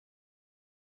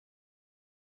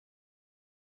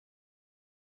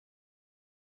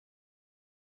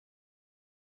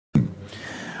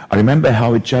I remember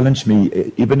how it challenged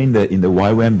me, even in the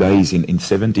YWAM days in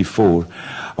 74.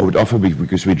 I would often be,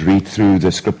 because we'd read through the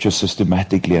scripture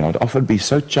systematically, and I'd often be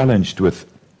so challenged with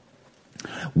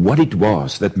what it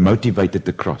was that motivated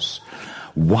the cross.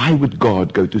 Why would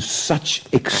God go to such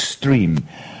extreme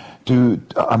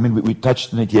we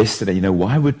touched on it yesterday,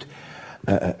 why would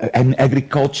an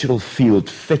agricultural field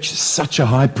fetch such a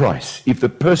high price if the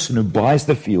person who buys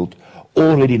the field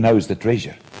already knows the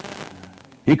treasure?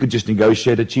 He could just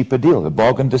negotiate a cheaper deal, a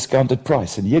bargain discounted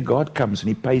price. And here God comes and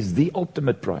he pays the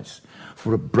ultimate price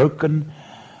for a broken,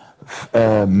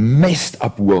 messed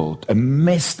up world, a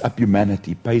messed up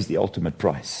humanity, pays the ultimate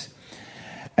price.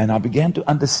 And I began to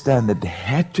understand that there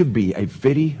had to be a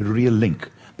very real link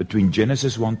between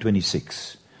Genesis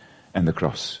 1:26 and the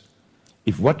cross.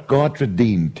 If what God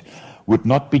redeemed would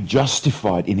not be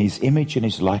justified in his image and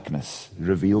his likeness,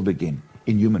 revealed again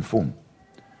in human form.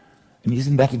 And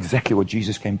isn't that exactly what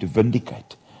Jesus came to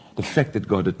vindicate? The fact that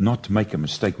God did not make a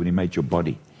mistake when he made your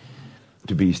body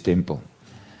to be his temple.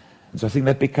 And so I think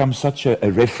that becomes such a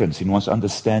reference in one's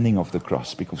understanding of the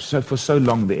cross, because for so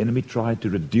long the enemy tried to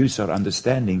reduce our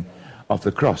understanding of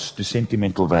the cross to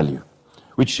sentimental value.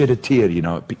 We'd shed a tear,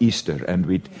 at Easter, and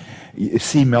we'd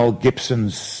see Mel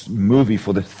Gibson's movie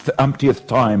for the umpteenth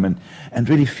time and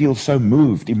really feel so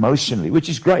moved emotionally, which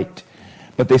is great.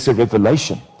 But there's a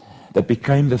revelation that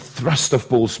became the thrust of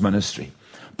Paul's ministry.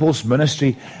 Paul's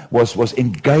ministry was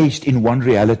engaged in one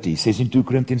reality. He says in 2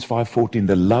 Corinthians 5:14,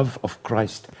 the love of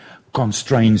Christ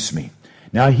constrains me.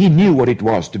 Now he knew what it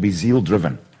was to be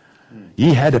zeal-driven.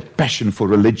 He had a passion for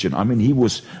religion. He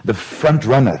was the front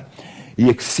runner. He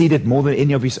exceeded more than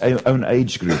any of his own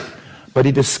age group. But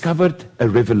he discovered a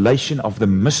revelation of the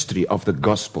mystery of the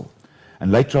gospel.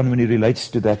 And later on when he relates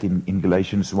to that in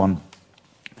Galatians 1,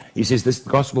 he says, this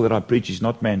gospel that I preach is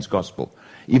not man's gospel.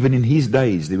 Even in his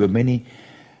days, there were many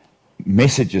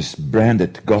messages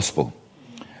branded gospel.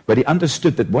 But he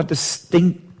understood that what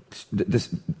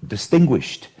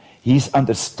distinguished his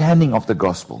understanding of the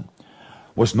gospel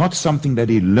was not something that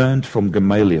he learned from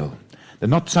Gamaliel.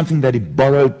 Not something that he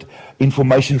borrowed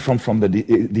information from the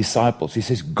disciples. He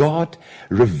says, God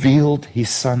revealed his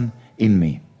Son in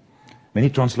me. Many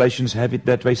translations have it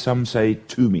that way. Some say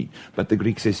to me, but the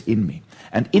Greek says in me.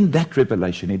 And in that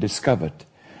revelation, he discovered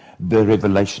the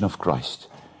revelation of Christ.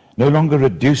 No longer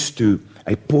reduced to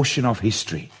a portion of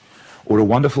history or a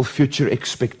wonderful future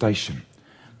expectation,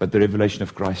 but the revelation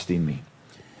of Christ in me.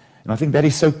 And I think that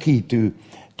is so key to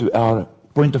our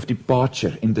point of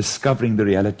departure in discovering the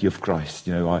reality of Christ.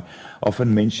 I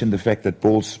often mention the fact that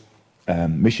Paul's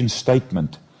mission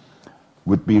statement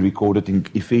would be recorded in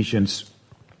Ephesians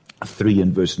 3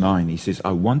 and verse 9. He says,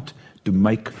 I want to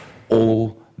make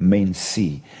all men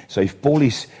see. So if Paul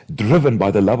is driven by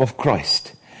the love of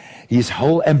Christ, his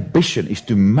whole ambition is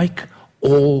to make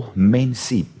all men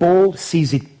see. Paul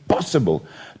sees it possible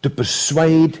to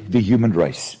persuade the human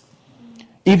race.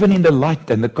 Even in the light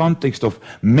and the context of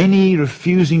many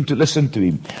refusing to listen to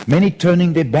him, many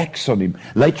turning their backs on him.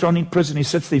 Later on in prison, he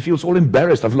sits there, he feels all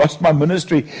embarrassed. I've lost my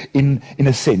ministry in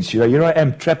a sense. Here I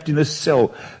am trapped in a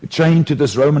cell, chained to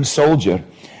this Roman soldier.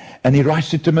 And he writes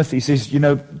to Timothy, he says, do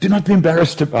not be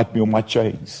embarrassed about me or my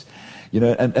chains.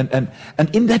 And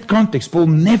in that context, Paul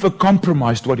never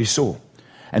compromised what he saw.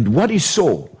 And what he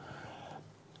saw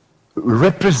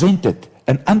represented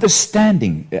an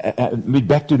understanding,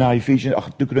 back to now Ephesians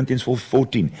 2 Corinthians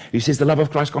 4:14. He says, the love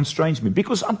of Christ constrains me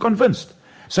because I'm convinced.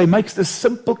 So he makes this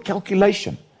simple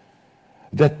calculation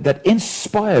that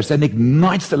inspires and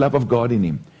ignites the love of God in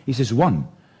him. He says, one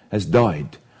has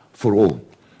died for all.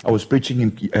 I was preaching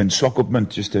in Swakopmund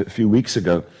just a few weeks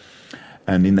ago,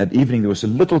 and in that evening there was a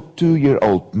little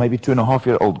 2-year-old, maybe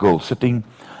 2.5-year-old girl sitting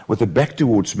with her back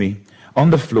towards me on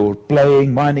the floor,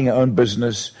 playing, minding her own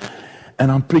business.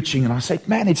 And I'm preaching, and I say,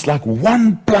 man, it's like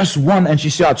 1 + 1. And she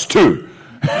shouts, 2.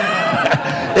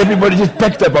 Everybody just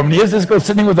picked up. Here's this girl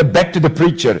sitting with her back to the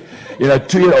preacher.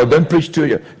 2-year-old, don't preach 2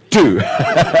 years. 2.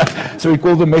 So we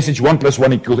call the message 1 +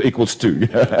 1 equals 2.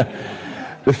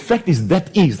 The fact is,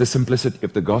 that is the simplicity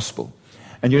of the gospel.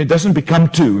 And it doesn't become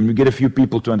 2 when we get a few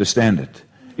people to understand it.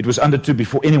 It was under 2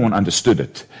 before anyone understood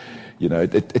it.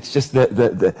 It's just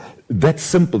that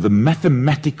simple. The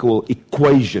mathematical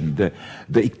equation,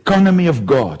 the economy of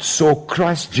God saw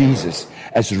Christ Jesus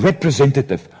as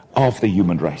representative of the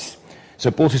human race. So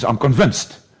Paul says, I'm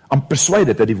convinced, I'm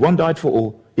persuaded that if one died for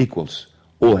all equals,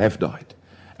 all have died.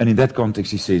 And in that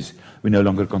context, he says, we no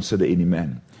longer consider any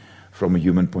man from a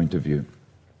human point of view,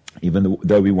 even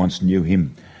though we once knew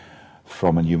him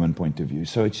from a human point of view.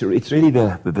 So it's really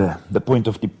the point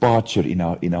of departure in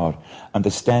our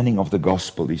understanding of the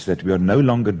gospel is that we are no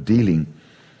longer dealing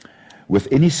with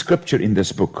any scripture in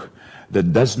this book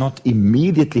that does not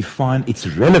immediately find its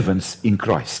relevance in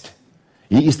Christ.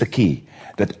 He is the key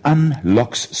that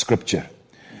unlocks scripture.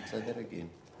 Say that again.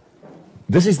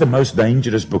 This is the most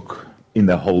dangerous book in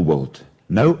the whole world.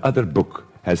 No other book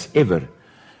has ever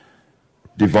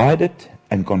divided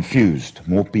and confused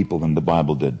more people than the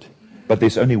Bible did. But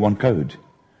there's only one code.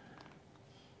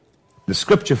 The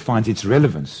scripture finds its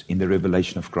relevance in the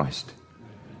revelation of Christ.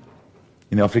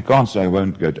 In the Afrikaans, I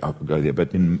won't go there,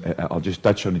 but I'll just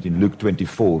touch on it in Luke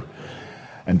 24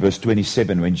 and verse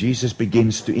 27, when Jesus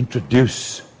begins to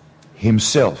introduce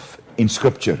himself in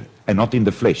scripture and not in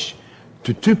the flesh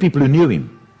to two people who knew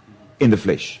him in the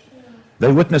flesh. They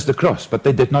witnessed the cross, but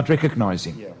they did not recognize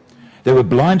him. They were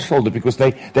blindfolded because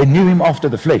they knew him after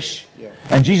the flesh.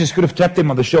 And Jesus could have tapped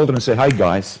them on the shoulder and said, "Hey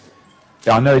guys,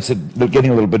 I know it's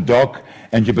getting a little bit dark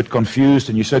and you're a bit confused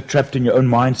and you're so trapped in your own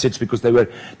mindsets," because they were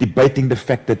debating the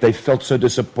fact that they felt so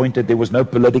disappointed. There was no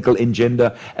political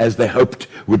agenda as they hoped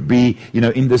would be,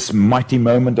 in this mighty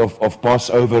moment of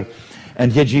Passover.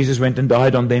 And yet Jesus went and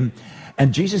died on them.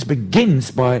 And Jesus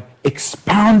begins by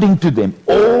expounding to them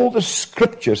all the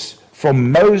scriptures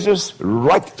from Moses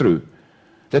right through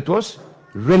that was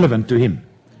relevant to him.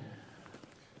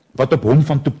 Wat op hom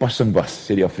van toepassing was,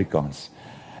 sê die Afrikaans.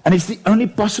 And it's the only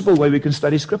possible way we can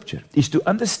study scripture, is to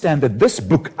understand that this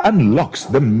book unlocks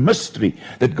the mystery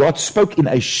that God spoke in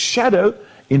a shadow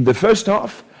in the first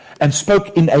half and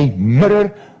spoke in a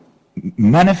mirror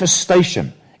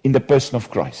manifestation in the person of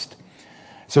Christ.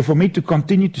 So for me to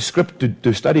continue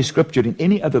to study scripture in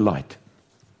any other light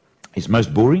is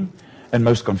most boring and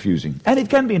most confusing. And it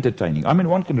can be entertaining. I mean,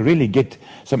 one can really get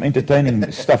some entertaining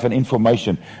stuff and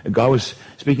information. A guy was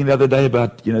speaking the other day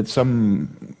about, some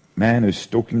man who's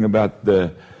talking about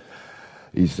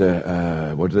he's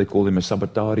what do they call him, a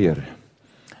sabotarier.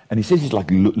 And he says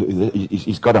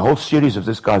he's got a whole series of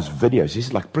this guy's videos. This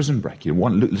is like Prison Break.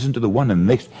 Listen to the one and the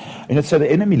next. And so the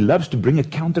enemy loves to bring a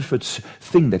counterfeit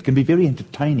thing that can be very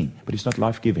entertaining, but it's not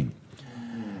life-giving.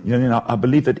 I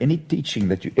believe that any teaching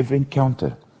that you ever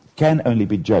encounter can only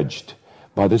be judged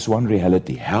by this one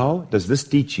reality. How does this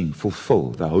teaching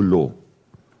fulfill the whole law?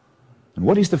 And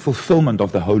what is the fulfillment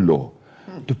of the whole law?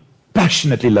 To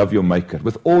passionately love your Maker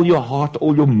with all your heart,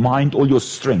 all your mind, all your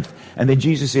strength. And then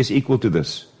Jesus says equal to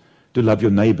this, to love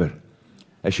your neighbor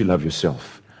as you love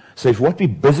yourself. So if what we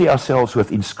busy ourselves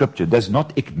with in Scripture does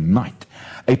not ignite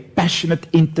a passionate,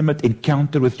 intimate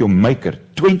encounter with your Maker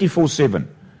 24/7,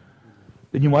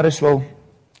 then you might as well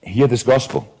hear this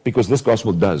gospel, because this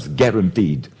gospel does,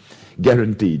 guaranteed.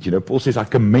 Paul says, I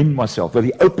commend myself with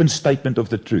the open statement of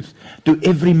the truth to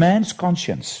every man's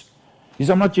conscience. He says,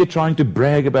 I'm not here trying to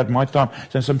brag about my time.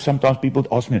 Sometimes people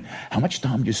ask me, how much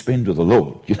time do you spend with the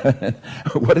Lord?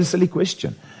 What a silly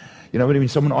question. When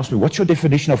someone asks me, what's your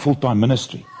definition of full-time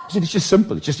ministry? I said, it's just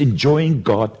simple. It's just enjoying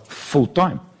God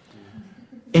full-time.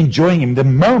 Enjoying Him. The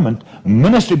moment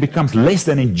ministry becomes less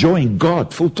than enjoying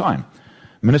God full-time,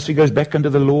 ministry goes back under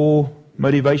the law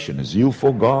motivation, a zeal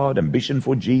for God, ambition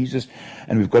for Jesus,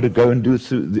 and we've got to go and do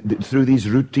through these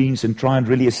routines and try and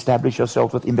really establish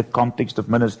ourselves within the context of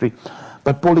ministry.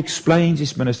 But Paul explains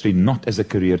his ministry not as a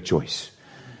career choice,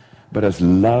 but as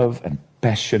love and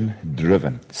passion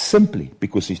driven, simply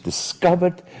because he's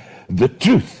discovered the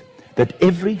truth that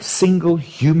every single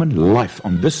human life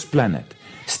on this planet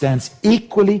stands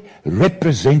equally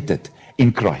represented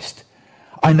in Christ.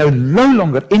 I know no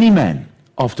longer any man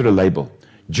after a label,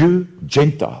 Jew,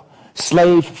 Gentile,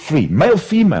 slave, free, male,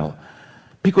 female,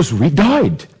 because we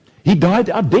died. He died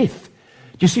our death.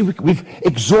 You see, we've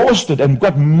exhausted and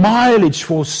got mileage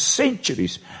for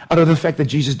centuries out of the fact that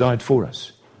Jesus died for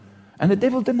us. And the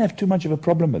devil didn't have too much of a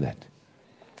problem with that.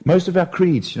 Most of our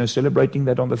creeds, celebrating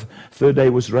that on the third day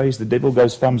was raised, the devil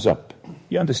goes thumbs up.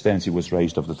 He understands he was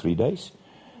raised after 3 days.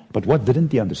 But what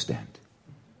didn't he understand?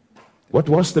 What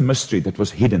was the mystery that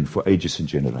was hidden for ages and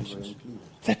generations?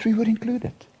 That we were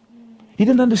included. He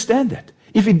didn't understand that.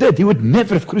 If he did, he would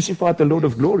never have crucified the Lord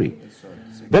of glory.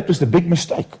 That was the big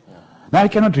mistake. Now he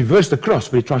cannot reverse the cross,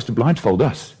 but he tries to blindfold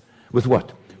us. With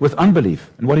what? With unbelief.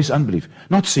 And what is unbelief?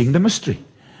 Not seeing the mystery.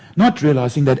 Not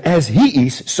realizing that as he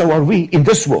is, so are we in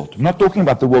this world. I'm not talking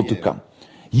about the world to come.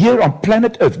 Here on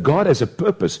planet Earth, God has a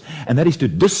purpose, and that is to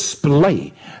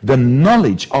display the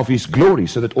knowledge of His glory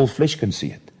so that all flesh can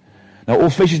see it. Now, all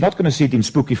flesh is not going to see it in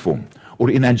spooky form or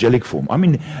in angelic form. I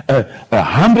mean, a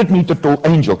 100-meter tall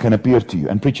angel can appear to you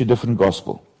and preach a different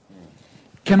gospel.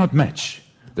 Cannot match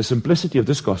the simplicity of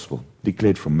this gospel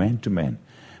declared from man to man,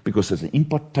 because there's an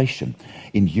impartation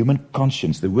in human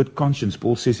conscience. The word conscience,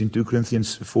 Paul says in 2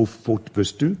 Corinthians 4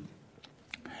 verse 2.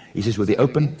 He says with the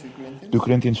open, 2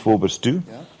 Corinthians 4 verse 2.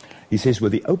 He says,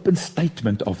 with the open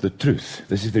statement of the truth,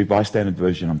 this is the Revised Standard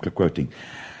Version I'm quoting,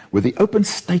 with the open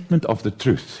statement of the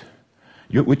truth,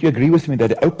 would you agree with me that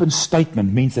the open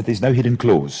statement means that there's no hidden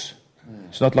clause?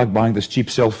 It's not like buying this cheap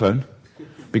cell phone,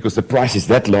 because the price is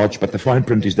that large, but the fine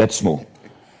print is that small.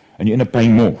 And you end up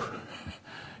paying more.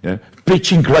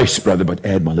 Preaching grace, brother, but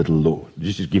add my little law.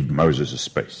 Just give Moses a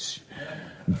space.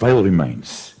 Veil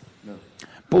remains.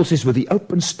 Paul says, with the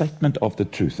open statement of the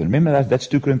truth. And remember that's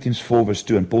 2 Corinthians 4 verse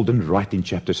 2, and Paul didn't write in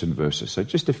chapters and verses. So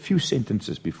just a few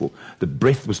sentences before. The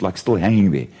breath was like still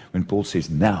hanging there when Paul says,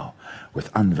 now,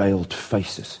 with unveiled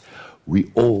faces,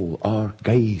 we all are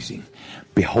gazing,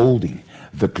 beholding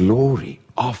the glory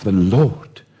of the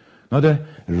Lord. Not a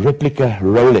replica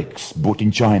Rolex bought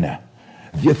in China.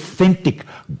 The authentic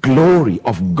glory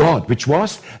of God, which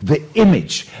was the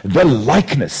image, the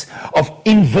likeness of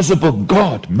invisible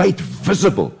God made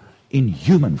visible in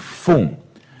human form.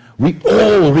 We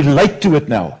all relate to it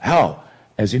now. How?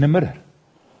 As in a mirror.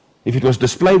 If it was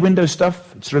display window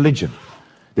stuff, it's religion.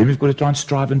 Then we've got to try and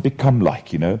strive and become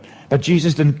like, But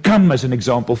Jesus didn't come as an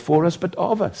example for us, but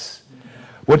of us.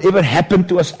 Whatever happened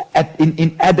to us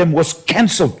in Adam was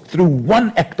cancelled through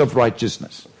one act of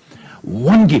righteousness.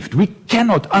 One gift. We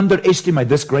cannot underestimate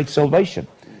this great salvation.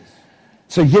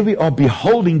 So here we are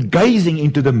beholding, gazing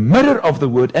into the mirror of the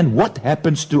Word, and what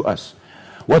happens to us?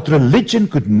 What religion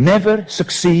could never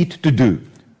succeed to do.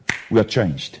 We are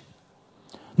changed.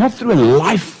 Not through a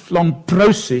lifelong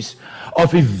process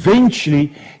of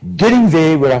eventually getting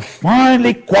there where I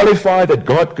finally qualify that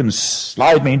God can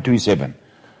slide me into His heaven.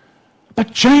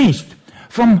 But changed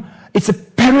from, it's a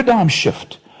paradigm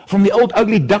shift from the old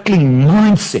ugly duckling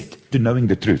mindset to knowing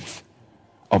the truth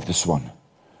of the swan.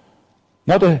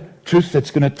 Not a truth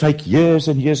that's going to take years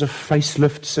and years of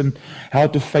facelifts and how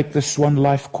to fake the swan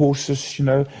life courses,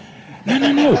 No.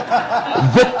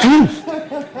 The truth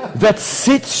that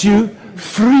sets you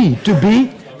free to be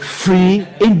free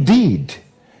indeed.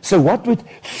 So what would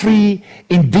free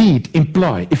indeed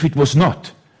imply if it was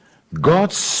not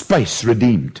God's space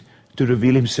redeemed to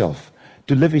reveal Himself,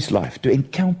 to live His life, to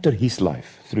encounter His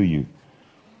life through you?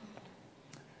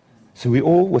 So we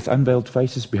all, with unveiled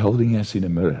faces, beholding as in a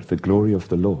mirror, the glory of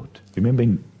the Lord. Remember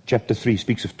in chapter 3,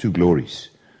 speaks of two glories.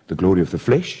 The glory of the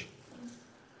flesh.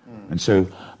 And so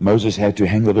Moses had to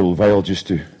hang the little veil just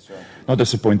to not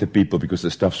disappoint the people because the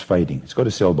stuff's fading. It's got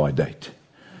to sell by date.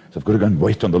 So I've got to go and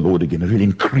wait on the Lord again and really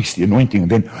increase the anointing,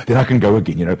 and then I can go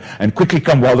again, and quickly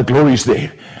come while the glory is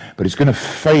there. But it's going to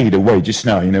fade away just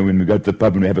now, when we go to the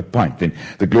pub and we have a pint, then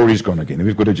the glory is gone again. And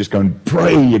we've got to just go and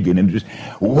pray again and just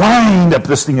wind up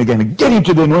this thing again and get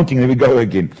into the anointing, and then we go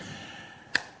again.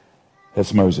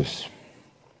 That's Moses.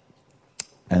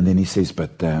 And then he says,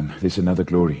 but there's another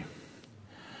glory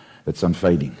that's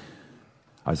unfading.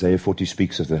 Isaiah 40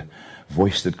 speaks of the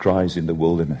voice that cries in the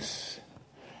wilderness.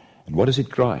 And what does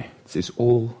it cry? It says,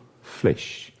 all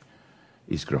flesh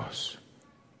is grass.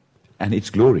 And its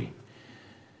glory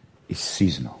is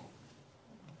seasonal.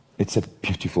 It's a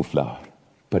beautiful flower,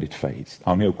 but it fades.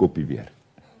 Hou my kopie weer.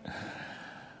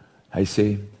 Hy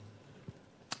sê,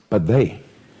 but they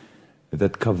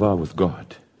that cover with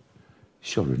God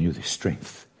shall renew their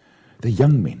strength. The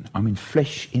young men,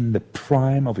 flesh in the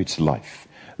prime of its life.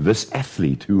 This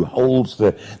athlete who holds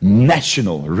the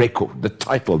national record, the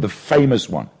title, the famous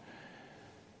one.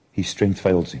 His strength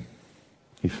fails him.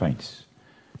 He faints.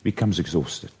 Becomes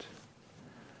exhausted.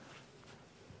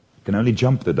 Can only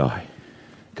jump that high.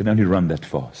 Can only run that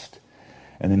fast.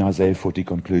 And then Isaiah 40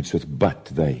 concludes with, but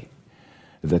they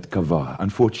that kavah.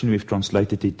 Unfortunately, we've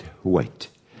translated it, wait.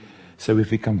 So we've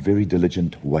become very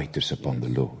diligent waiters upon the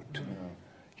Lord.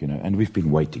 And we've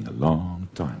been waiting a long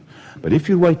time. But if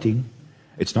you're waiting,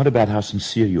 it's not about how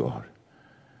sincere you are.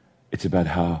 It's about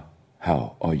how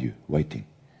are you waiting.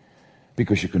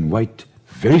 Because you can wait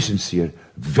very sincere,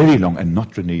 very long, and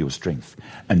not renew your strength,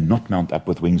 and not mount up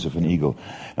with wings of an eagle.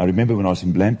 I remember when I was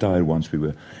in Blantyre once, we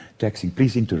were taxing.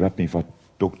 Please interrupt me if I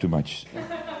talk too much.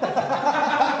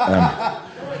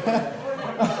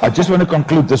 I just want to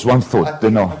conclude this one thought. I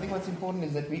think what's important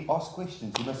is that we ask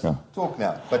questions. You must talk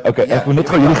now. But okay, ek moet net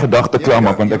gou hierdie gedagte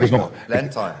klaarmaak want ek is nog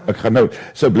Blantyre. Ek gaan nou.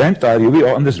 So Blantyre, here we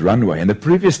are on this runway, and the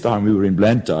previous time we were in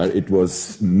Blantyre, it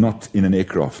was not in an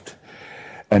aircraft.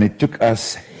 And it took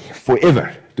us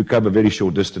forever to cover very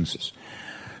short distances.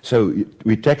 So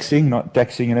we're taxiing, not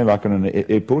taxiing, like on an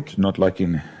airport, not like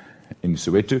in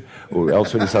Soweto or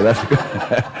elsewhere in South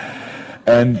Africa.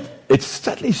 And it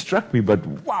suddenly struck me, but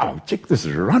wow, check this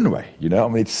runway. You know, I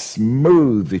mean, it's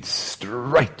smooth, it's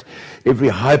straight. Every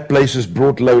high place is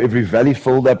brought low, every valley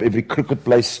filled up, every crooked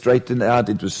place straightened out.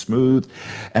 It was smooth.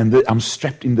 And I'm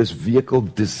strapped in this vehicle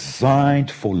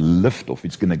designed for liftoff.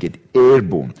 It's going to get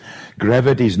airborne.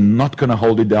 Gravity is not going to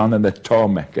hold it down on the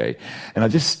tarmac. Eh? And I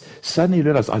just suddenly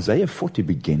realized Isaiah 40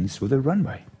 begins with a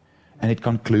runway. And it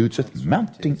concludes with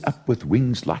mounting up with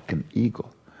wings like an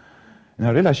eagle. And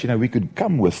I realized, we could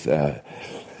come with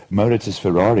Moritz's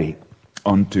Ferrari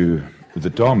onto the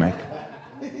tarmac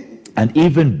and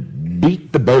even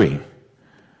beat the Boeing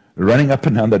running up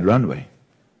and down that runway.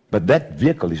 But that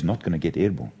vehicle is not going to get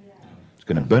airborne. It's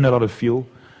going to burn a lot of fuel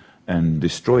and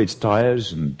destroy its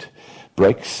tires and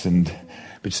brakes, but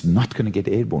it's not going to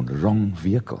get airborne. Wrong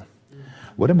vehicle.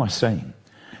 What am I saying?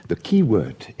 The key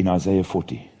word in Isaiah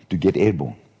 40 to get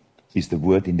airborne is the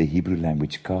word in the Hebrew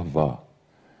language, kavah.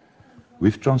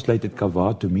 We've translated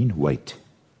kavah to mean wait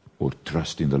or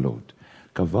trust in the Lord.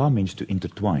 Kavah means to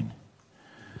intertwine.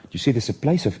 You see, there's a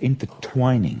place of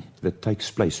intertwining that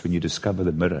takes place when you discover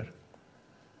the mirror.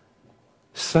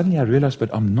 Suddenly I realized,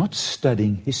 but I'm not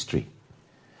studying history.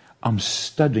 I'm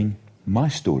studying my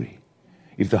story.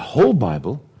 If the whole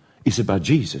Bible is about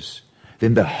Jesus,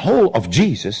 then the whole of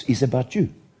Jesus is about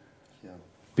you.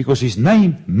 Because his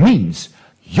name means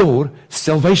your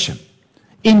salvation.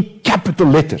 In capital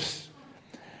letters.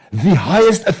 The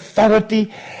highest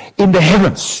authority in the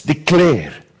heavens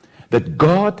declare that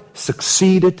God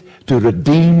succeeded to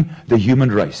redeem the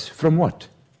human race. From what?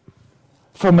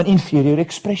 From an inferior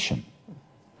expression.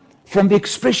 From the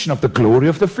expression of the glory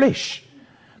of the flesh.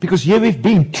 Because here we've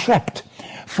been trapped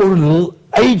for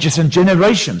ages and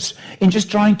generations in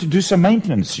just trying to do some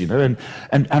maintenance, and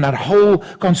our whole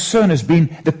concern has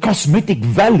been the cosmetic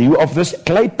value of this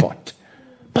clay pot.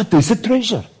 But there's a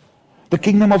treasure. The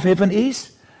kingdom of heaven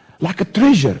is like a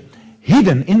treasure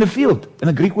hidden in the field. And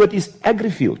the Greek word is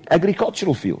agrifield,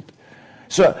 agricultural field.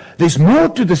 So there's more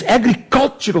to this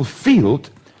agricultural field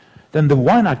than the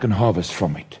wine I can harvest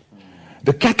from it.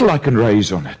 The cattle I can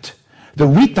raise on it. The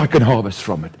wheat I can harvest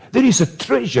from it. There is a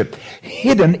treasure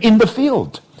hidden in the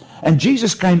field. And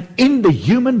Jesus came in the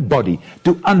human body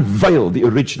to unveil the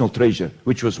original treasure,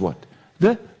 which was what?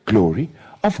 The glory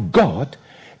of God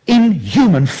in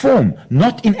human form,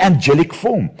 not in angelic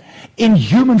form, in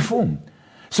human form,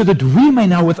 so that we may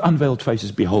now with unveiled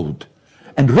faces behold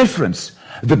and reference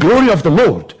the glory of the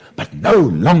Lord, but no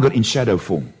longer in shadow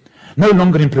form, no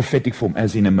longer in prophetic form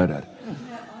as in a mirror. Now,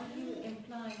 are you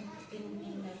implying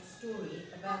in that story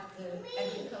about the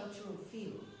agricultural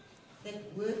field,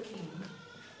 that working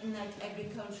in that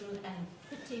agricultural and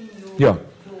putting your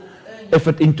earnings,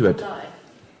 effort into it? Life,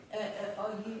 are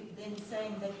you then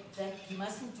saying that you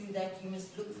mustn't do that, you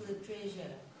must look for the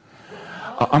treasure?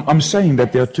 I'm saying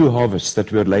that there are two harvests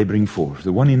that we're laboring for.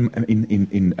 The one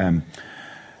in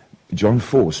John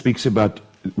 4 speaks about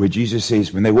where Jesus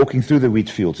says, when they're walking through the wheat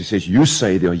fields, he says, you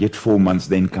say there are yet 4 months,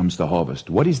 then comes the harvest.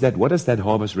 What is that? What does that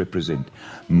harvest represent?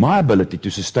 My ability to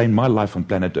sustain my life on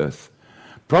planet Earth.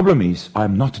 Problem is,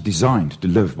 I'm not designed to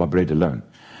live by bread alone.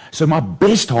 So my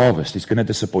best harvest is going to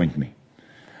disappoint me.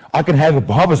 I can have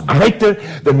a harvest greater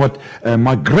than what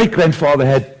my great-grandfather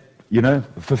had,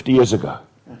 50 years ago.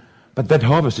 But that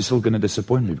harvest is still going to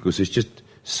disappoint me because it's just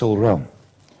soul realm.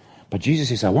 But Jesus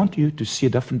says, I want you to see a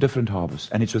different harvest.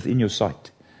 And it's within your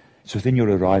sight. It's within your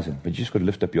horizon. But you just got to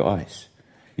lift up your eyes.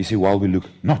 You see, while we look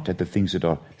not at the things that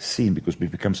are seen, because we've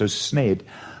become so snared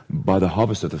by the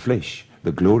harvest of the flesh,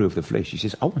 the glory of the flesh. He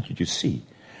says, I want you to see.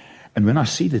 And when I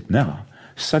see that now,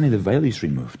 suddenly the veil is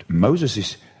removed. Moses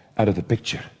is out of the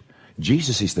picture.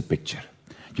 Jesus is the picture.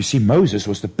 You see, Moses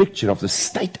was the picture of the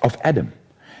state of Adam.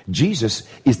 Jesus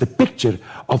is the picture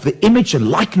of the image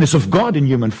and likeness of God in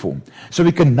human form. So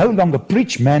we can no longer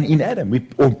preach man in Adam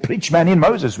or preach man in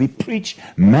Moses. We preach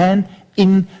man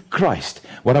in Christ.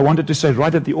 What I wanted to say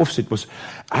right at the offset was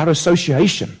our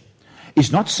association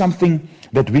is not something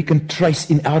that we can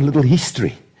trace in our little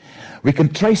history. We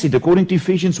can trace it according to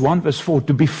Ephesians 1 verse 4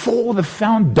 to before the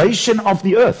foundation of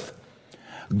the earth.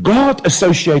 God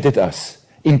associated us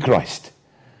in Christ.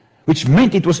 Which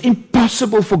meant it was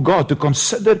impossible for God to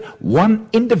consider one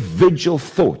individual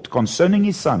thought concerning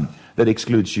his son that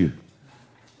excludes you.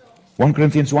 1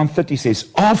 Corinthians 1:30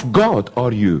 says, of God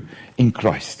are you in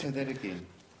Christ. Say that again.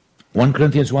 1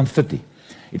 Corinthians 1:30.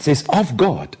 It says, of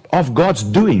God's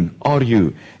doing are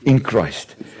you in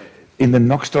Christ. In the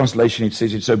Knox translation, it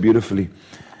says it so beautifully.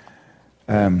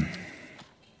 1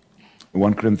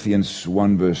 Corinthians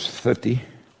 1 verse 30.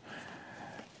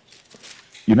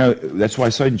 That's why I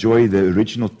so enjoy the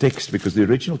original text, because the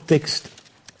original text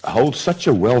holds such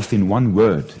a wealth in one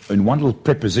word, in one little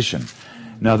preposition,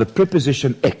 Now the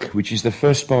preposition ek, which is the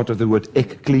first part of the word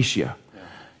ecclesia.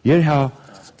 Hear how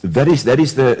that is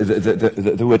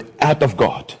the word out of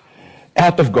God.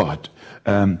 Out of God.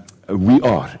 We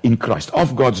are in Christ,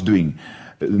 of God's doing.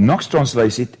 Knox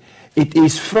translates it, it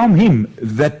is from Him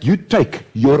that you take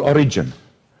your origin.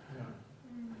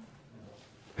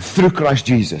 Through Christ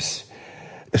Jesus.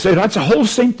 So he writes a whole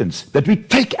sentence that we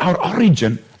take our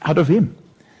origin out of Him.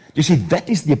 You see, that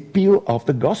is the appeal of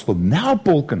the gospel. Now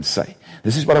Paul can say,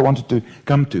 this is what I wanted to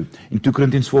come to in 2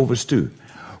 Corinthians 4 verse 2.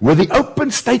 With the open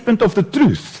statement of the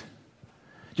truth.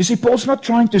 You see, Paul's not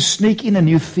trying to sneak in a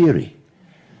new theory.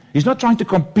 He's not trying to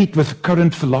compete with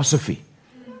current philosophy.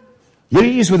 Here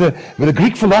he is with the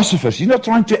Greek philosophers. He's not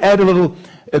trying to add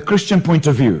a Christian point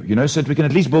of view, so that we can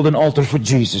at least build an altar for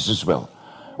Jesus as well.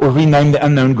 Or rename the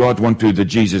unknown God one to the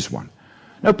Jesus one.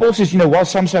 Now Paul says, while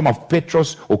some say I'm of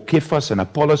Petros or Cephas and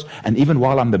Apollos, and even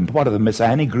while I'm the part of the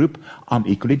Messianic group, I'm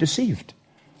equally deceived.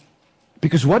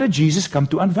 Because what did Jesus come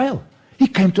to unveil? He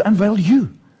came to unveil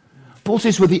you. Paul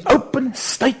says, with the open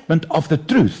statement of the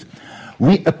truth,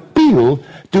 we appeal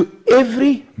to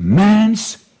every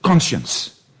man's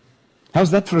conscience.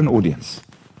 How's that for an audience?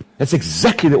 That's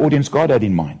exactly the audience God had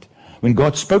in mind. When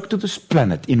God spoke to this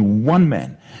planet in one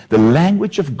man, the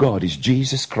language of God is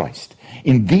Jesus Christ.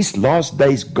 In these last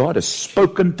days, God has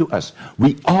spoken to us.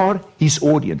 We are His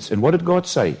audience. And what did God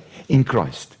say? In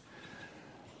Christ.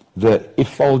 The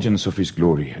effulgence of His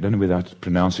glory. I don't know whether I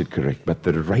pronounce it correct, but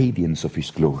the radiance of His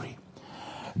glory.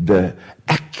 The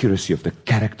accuracy of the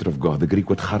character of God, the Greek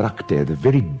word character, the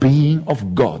very being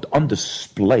of God on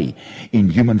display in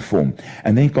human form.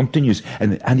 And then it continues,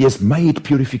 and He has made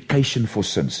purification for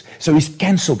sins. So He's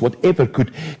cancelled whatever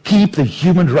could keep the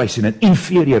human race in an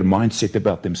inferior mindset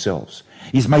about themselves.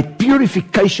 He's made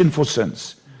purification for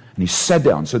sins. And He sat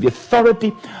down. So the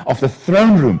authority of the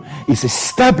throne room is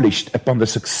established upon the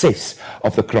success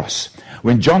of the cross.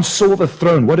 When John saw the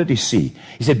throne, what did he see?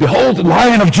 He said, behold, the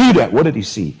Lion of Judah. What did he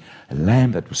see? A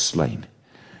lamb that was slain.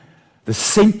 The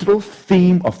central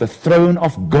theme of the throne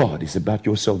of God is about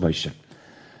your salvation.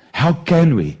 How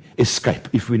can we escape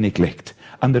if we neglect,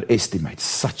 underestimate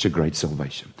such a great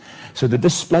salvation? So the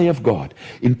display of God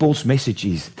in Paul's message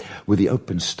is with the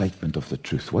open statement of the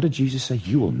truth. What did Jesus say?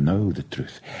 You will know the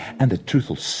truth, and the truth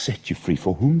will set you free.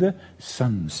 For whom the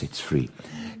Son sets free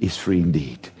is free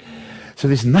indeed. So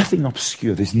there's nothing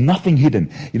obscure. There's nothing hidden.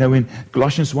 When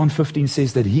Colossians 1:15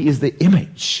 says that He is the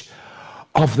image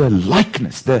of the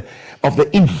likeness, of the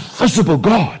invisible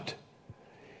God.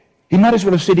 He might as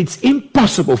well have said it's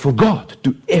impossible for God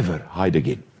to ever hide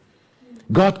again.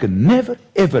 God can never,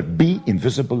 ever be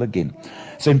invisible again.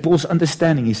 So in Paul's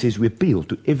understanding, he says we appeal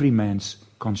to every man's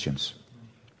conscience.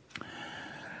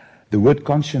 The word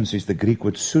conscience is the Greek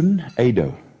word sun,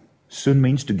 eido. Sun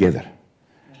means together.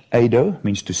 Eido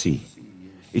means to see.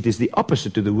 It is the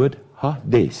opposite to the word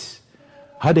hades.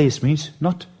 Hades means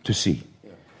not to see.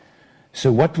 So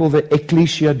what will the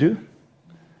ecclesia do?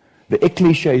 The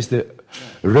ecclesia is the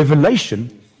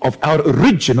revelation of our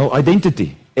original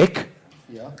identity.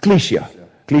 Ecclesia.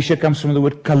 Ecclesia comes from the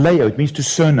word kaleo. It means to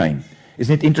surname.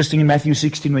 Isn't it interesting in Matthew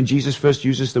 16 when Jesus first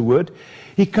uses the word?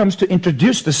 He comes to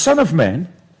introduce the Son of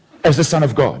Man as the Son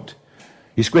of God.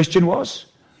 His question was,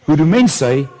 who do men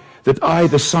say that I,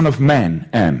 the Son of Man,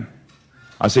 am?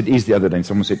 I said is the other day, and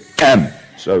someone said am.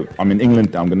 So I'm in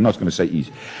England now, I'm not going to say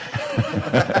is.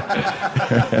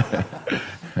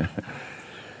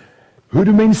 Who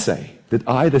do men say that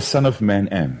I, the Son of Man,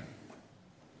 am?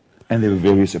 And there were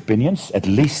various opinions. At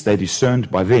least they discerned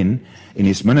by then in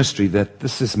his ministry that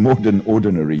this is more than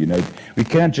ordinary. We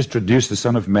can't just reduce the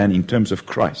Son of Man in terms of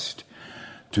Christ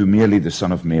to merely the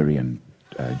son of Mary and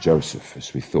Joseph,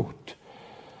 as we thought.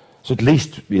 So at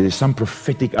least there's some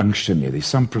prophetic unction here. There's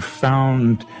some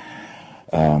profound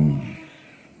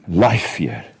life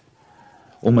here.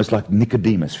 Almost like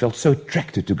Nicodemus. Felt so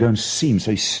attracted to go and see him.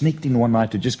 So he sneaked in one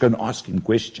night to just go and ask him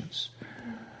questions.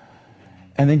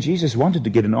 And then Jesus wanted to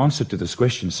get an answer to this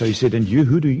question. So he said, and you,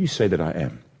 who do you say that I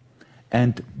am?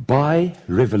 And by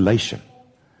revelation,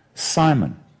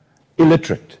 Simon,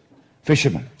 illiterate,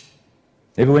 fisherman,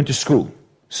 never went to school.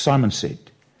 Simon said,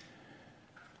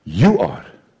 you are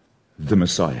the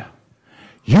Messiah.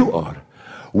 You are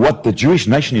what the Jewish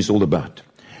nation is all about.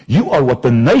 You are what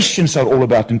the nations are all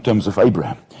about in terms of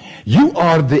Abraham. You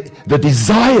are the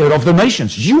desire of the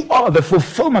nations. You are the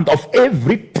fulfillment of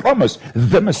every promise.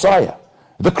 The Messiah,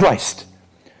 the Christ,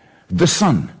 the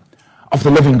Son of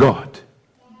the living God.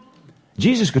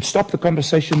 Jesus could stop the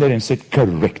conversation there and said,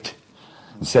 correct.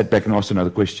 And sat back and asked another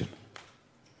question.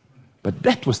 But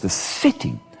that was the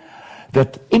setting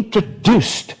that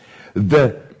introduced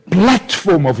the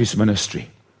platform of his ministry.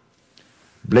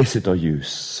 Blessed are you,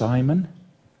 Simon,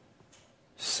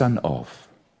 son of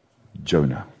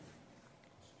Jonah.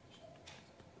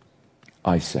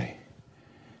 I say,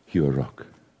 you are a rock.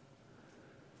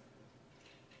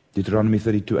 Deuteronomy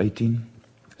 32:18.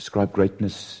 Ascribe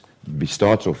greatness. He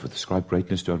starts off with ascribe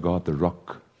greatness to our God, the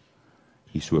rock.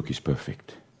 His work is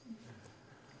perfect.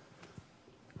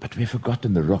 But we've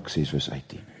forgotten the rock, says verse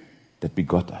 18, that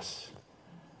begot us,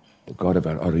 the God of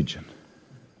our origin.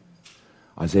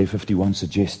 Isaiah 51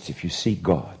 suggests if you seek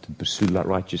God and pursue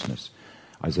righteousness,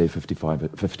 Isaiah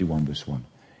 51 verse 1.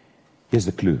 Here's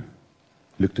the clue.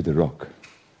 Look to the rock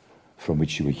from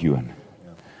which you were hewn,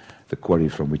 the quarry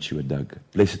from which you were dug.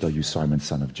 Blessed are you, Simon,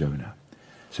 son of Jonah.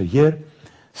 So here,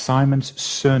 Simon's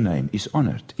surname is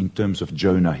honored in terms of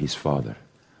Jonah, his father.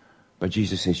 But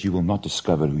Jesus says you will not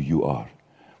discover who you are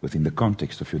within the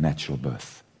context of your natural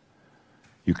birth.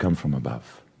 You come from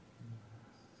above.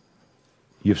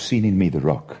 You have seen in me the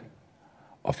rock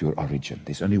of your origin.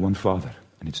 There's only one father,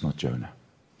 and it's not Jonah.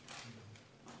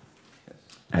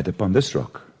 And upon this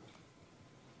rock,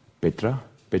 Petra,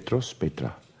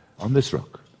 on this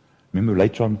rock. Remember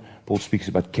later on, Paul speaks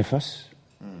about Cephas?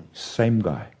 Same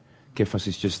guy. Cephas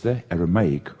is just the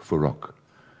Aramaic for rock.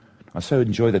 I so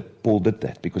enjoy that Paul did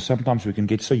that, because sometimes we can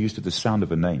get so used to the sound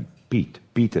of a name,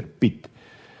 Peter,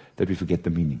 that we forget the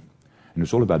meaning. And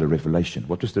it's all about a revelation.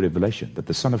 What was the revelation? That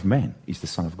the Son of Man is the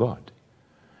Son of God.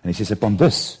 And he says, upon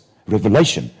this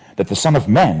revelation, that the Son of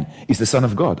Man is the Son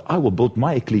of God, I will build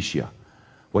my ecclesia.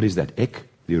 What is that? Ek,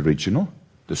 the original,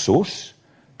 the source,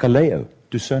 kaleo,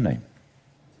 to surname,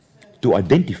 to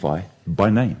identify by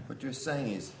name. What you're saying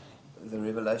is, the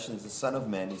revelation is the Son of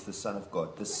Man is the Son of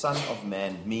God. The Son of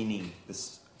Man, meaning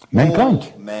this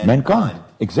mankind. Mankind.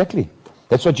 Exactly.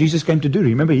 That's what Jesus came to do.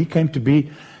 Remember, he came to be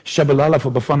Shabalala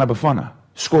for Bafana.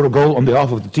 Score a goal on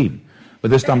behalf of the team.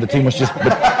 But this time the team was just...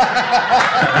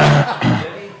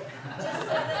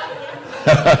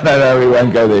 No, we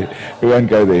won't go there.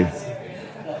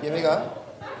 Here we go.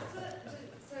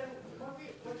 So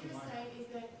what you're saying is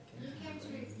that he came to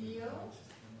reveal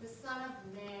the Son of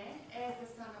Man as the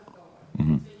Son of God.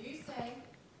 Mm-hmm. So you're saying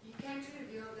he came to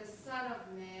reveal the Son of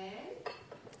Man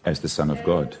as the Son of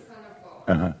God. As the Son of God.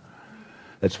 Uh-huh.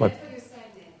 That's what you're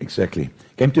saying then. Exactly.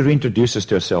 Came to reintroduce us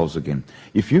to ourselves again.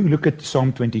 If you look at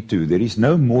Psalm 22, there is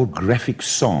no more graphic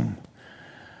psalm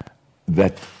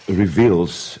that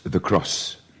reveals the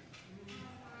cross.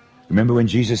 Remember when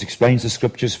Jesus explains the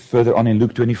scriptures further on in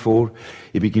Luke 24,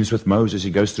 he begins with Moses, he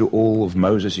goes through all of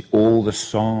Moses, all the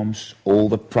Psalms, all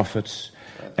the prophets,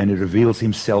 and he reveals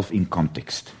himself in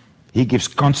context. He gives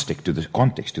context to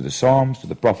the Psalms, to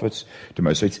the prophets, to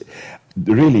Moses. So it's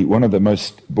really one of the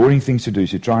most boring things to do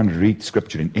is to try and read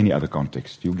scripture in any other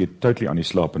context. You'll get totally on your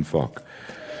slap and fuck.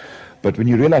 But when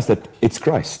you realize that it's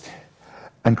Christ,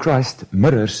 and Christ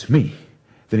mirrors me,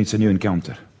 then it's a new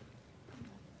encounter.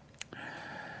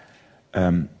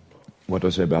 What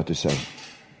was I about to say?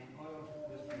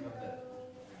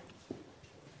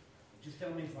 Just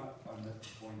tell me if I missed the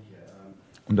point here.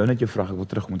 Onthou net jou vraag, ek wil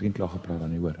terug, moet ek nie klaar gepraat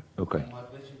dan nie, hoor. Okay. My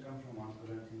question comes from 1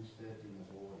 Corinthians 13 as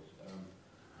always.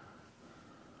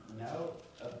 Now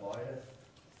abideth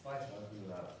faith, hope, and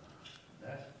love.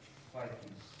 That faith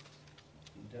is,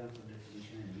 in terms of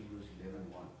definition in Hebrews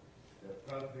 11:1, the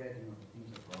appropriating of the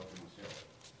things of God to myself.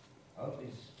 Hope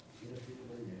is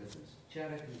irrefutable inheritance.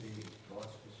 Charity is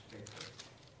God's perspective.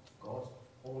 God's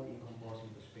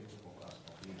all-encompassing perspective of us.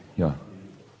 Yeah.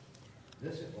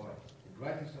 This is why the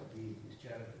greatest of these is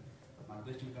charity. My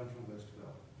question comes from verse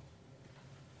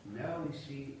 12. Now we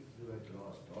see through a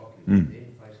glass darkly,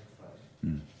 then face to face.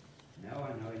 Now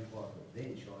I know in part, but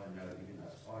then shall I know even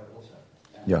as I also.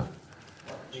 Yeah.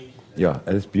 Yeah,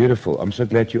 it's beautiful. I'm so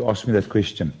glad you asked me that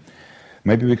question.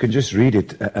 Maybe we can just read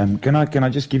it. Can I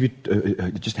just give you,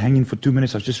 just hang in for 2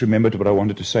 minutes? I've just remembered what I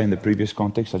wanted to say in the previous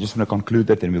context. I just want to conclude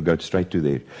that, then we'll go straight to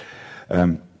there.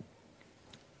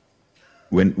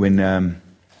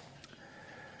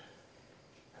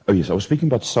 Oh yes, I was speaking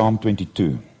about Psalm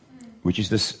 22, which is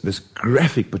this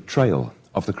graphic portrayal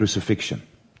of the crucifixion.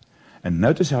 And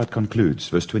notice how it concludes,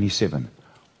 verse 27.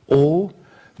 All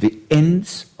the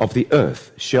ends of the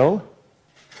earth shall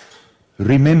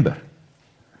remember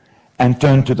and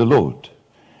turn to the Lord.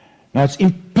 Now, it's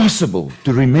impossible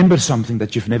to remember something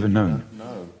that you've never known.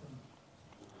 No.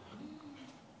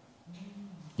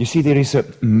 You see, there is a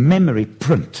memory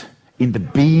print in the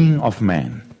being of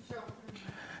man.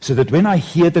 So that when I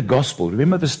hear the gospel,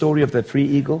 remember the story of that free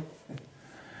eagle?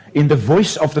 In the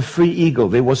voice of the free eagle,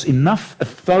 there was enough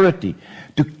authority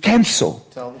to cancel.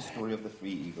 Tell the story of the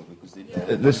free eagle, because they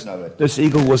don't know it. This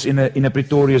eagle was in a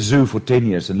Pretoria zoo for 10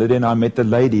 years. And Lydia and I met the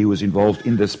lady who was involved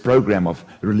in this program of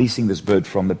releasing this bird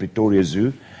from the Pretoria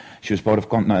Zoo. She was part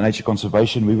of nature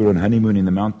conservation. We were on honeymoon in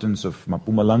the mountains of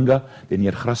Mpumalanga, then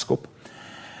near Graskop.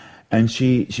 And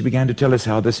she began to tell us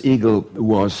how this eagle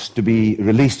was to be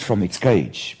released from its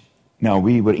cage. Now,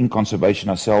 we were in conservation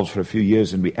ourselves for a few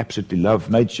years, and we absolutely love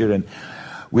nature. And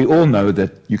we all know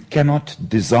that you cannot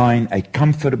design a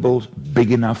comfortable,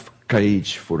 big enough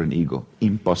cage for an eagle.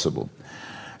 Impossible.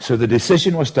 So the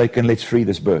decision was taken, let's free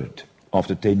this bird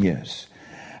after 10 years.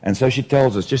 And so she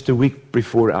tells us, just a week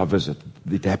before our visit,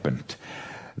 it happened.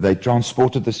 They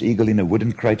transported this eagle in a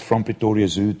wooden crate from Pretoria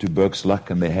Zoo to Burke's Luck,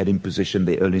 and they had him positioned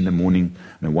there early in the morning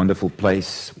in a wonderful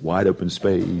place, wide open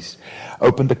space.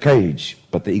 Opened the cage,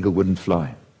 but the eagle wouldn't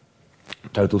fly.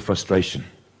 Total frustration.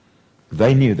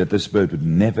 They knew that this bird would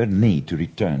never need to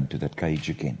return to that cage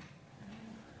again.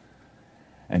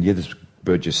 And yet this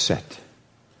bird just sat.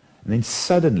 And then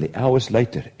suddenly, hours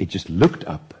later, it just looked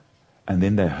up, and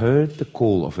then they heard the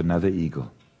call of another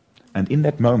eagle. And in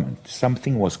that moment,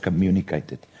 something was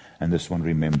communicated, and this one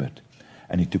remembered,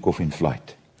 and he took off in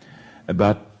flight.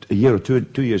 About a year or 2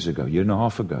 years ago, a year and a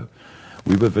half ago,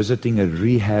 we were visiting a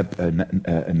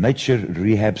nature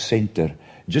rehab center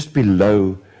just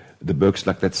below the Berks,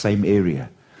 like that same area.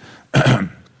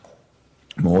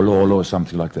 Mololo or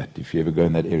something like that, if you ever go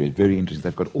in that area. Very interesting.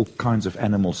 They've got all kinds of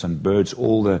animals and birds,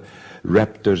 all the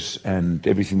raptors and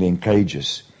everything there in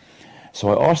cages.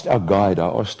 So I asked our guide,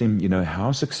 him,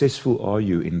 how successful are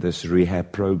you in this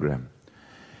rehab program?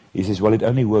 He says, well, it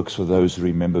only works for those who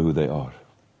remember who they are.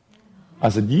 I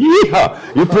said,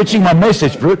 yeah, you're preaching my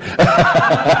message, bro.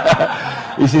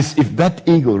 He says, if that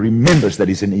eagle remembers that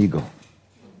he's an eagle,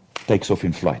 takes off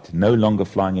in flight, no longer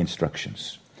flying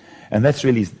instructions. And that's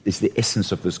really is the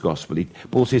essence of this gospel.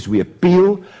 Paul says we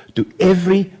appeal to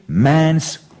every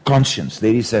man's conscience.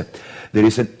 There is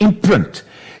an imprint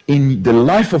in the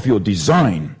life of your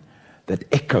design that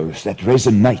echoes, that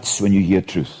resonates when you hear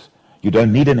truth. You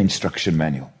don't need an instruction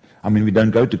manual. I mean, we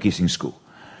don't go to kissing school.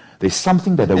 There's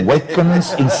something that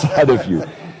awakens inside of you.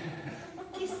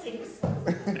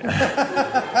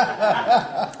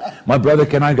 My brother,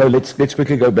 can I go? Let's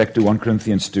quickly go back to 1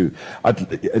 Corinthians 2.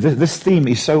 This theme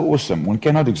is so awesome. One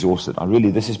cannot exhaust it.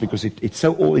 This is because it's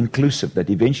so all-inclusive that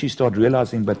eventually you start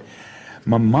realizing, but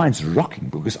my mind's rocking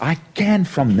because I can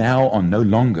from now on no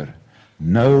longer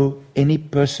know any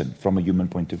person from a human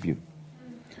point of view.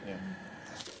 Yeah.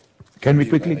 Can we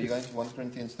quickly? Are you going to 1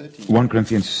 Corinthians 13? 1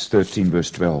 Corinthians 13, verse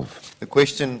 12. The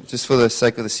question, just for the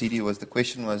sake of the CD, was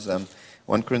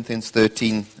 1 Corinthians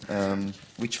 13,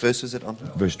 which verse was it on?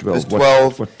 Verse 12. Verse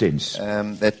 12. What tense?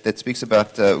 That speaks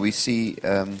about we see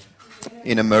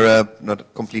in a mirror,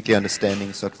 not completely understanding,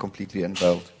 it's not completely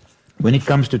unveiled. When it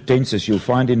comes to tenses, you'll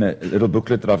find in a little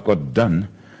booklet that I've got done,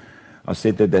 I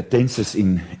said that tenses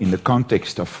in the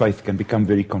context of faith can become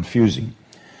very confusing.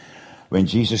 When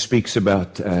Jesus speaks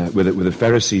about, with the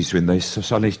Pharisees, when they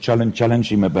suddenly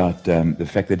challenge him about the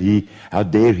fact that how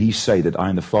dare he say that I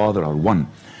and the Father are one.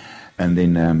 And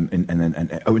then,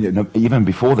 even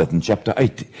before that, in chapter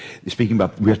 8, speaking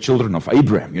about we are children of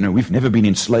Abraham. We've never been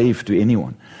enslaved to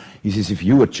anyone. He says, if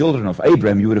you were children of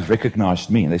Abraham, you would have recognized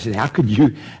me. And they said, how could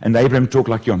you and Abraham talk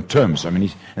like you're on terms?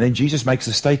 And then Jesus makes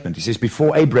a statement. He says,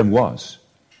 before Abraham was,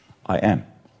 I am.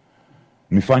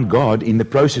 And we find God in the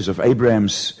process of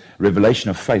Abraham's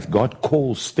revelation of faith. God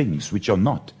calls things which are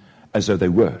not as though they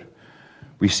were.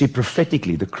 We see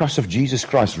prophetically the cross of Jesus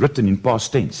Christ written in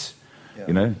past tense.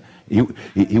 Yeah.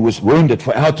 He was wounded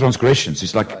for our transgressions.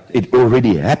 It's like it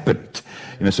already happened.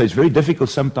 So it's very difficult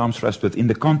sometimes for us, but in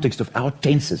the context of our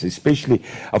tenses, especially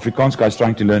Afrikaans guys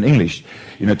trying to learn English,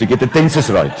 to get the tenses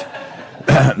right.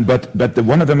 But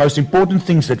one of the most important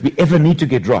things that we ever need to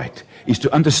get right is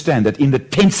to understand that in the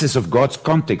tenses of God's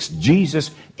context, Jesus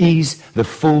is the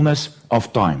fullness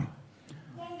of time.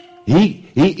 He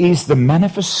is the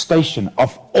manifestation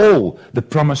of all the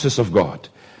promises of God.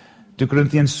 2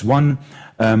 Corinthians 1,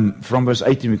 from verse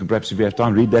 18, we can perhaps, if we have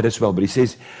time, read that as well. But he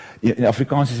says, in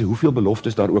Afrikaans, he says, hoeveel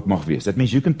beloftes daar ook mag wees. That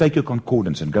means you can take your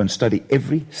concordance and go and study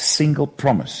every single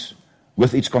promise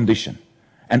with its condition.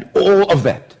 And all of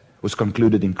that was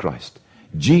concluded in Christ.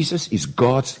 Jesus is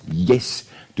God's yes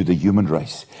to the human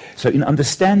race. So in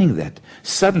understanding that,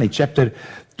 suddenly chapter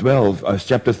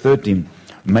 13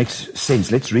 makes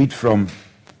sense. Let's read from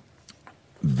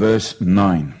verse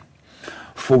 9.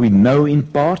 For we know in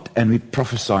part and we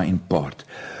prophesy in part.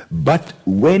 But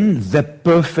when the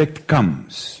perfect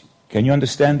comes, can you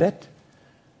understand that?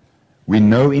 We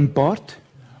know in part,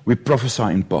 we prophesy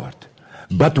in part.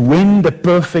 But when the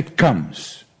perfect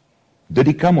comes, did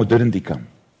he come or didn't he come?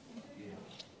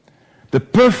 The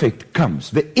perfect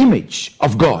comes, the image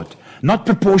of God, not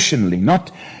proportionally,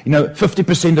 not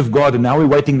 50% of God, and now we're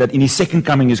waiting that in his second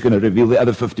coming he's going to reveal the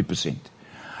other 50%.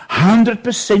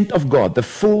 100% of God, the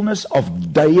fullness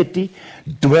of deity,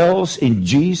 dwells in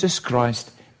Jesus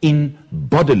Christ in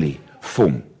bodily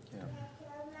form.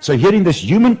 So here in this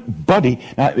human body,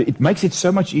 now it makes it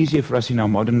so much easier for us in our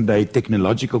modern day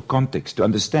technological context to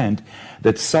understand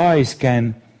that size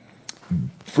can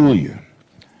fool you.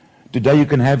 Today you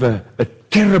can have a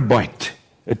terabyte,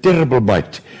 a terrible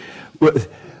byte,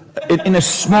 in a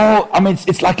small,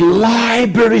 it's like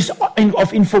libraries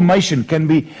of information can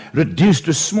be reduced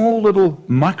to a small little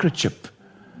microchip.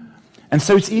 And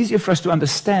so it's easier for us to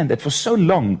understand that for so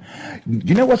long,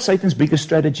 you know what Satan's biggest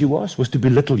strategy was? Was to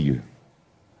belittle you.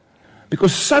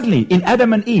 Because suddenly, in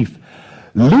Adam and Eve,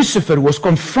 Lucifer was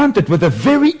confronted with the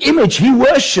very image he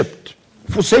worshipped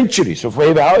for centuries, or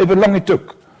forever, however long it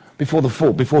took, before the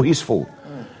fall, before his fall.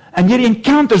 And yet he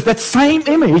encounters that same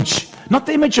image, not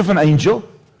the image of an angel,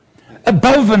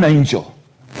 above an angel,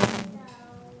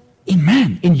 in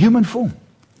man, in human form.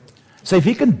 So if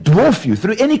he can dwarf you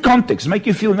through any context, make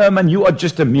you feel, no man, you are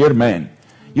just a mere man.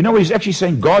 You know what he's actually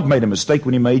saying? God made a mistake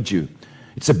when he made you.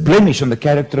 It's a blemish on the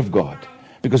character of God.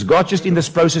 Because God's just in this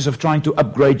process of trying to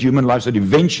upgrade human life so that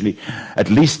eventually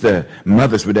at least the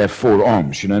mothers would have 4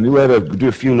 arms, and whoever do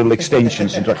a few little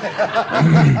extensions. And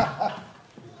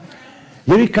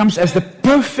here he comes as the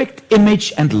perfect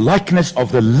image and likeness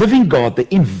of the living God,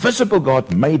 the invisible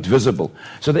God made visible.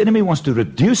 So the enemy wants to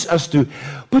reduce us to,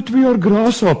 but we are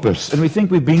grasshoppers, and we think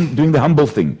we're doing the humble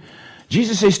thing.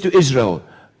 Jesus says to Israel,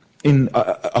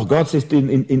 God says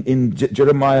in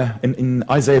Jeremiah, in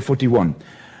Isaiah 41,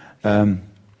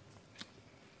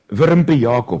 Wurmpie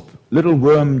Jacob, little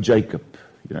worm Jacob,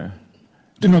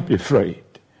 do not be afraid.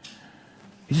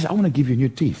 He says, I want to give you new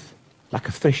teeth, like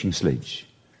a threshing sledge.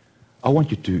 I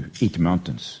want you to eat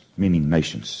mountains, meaning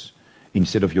nations,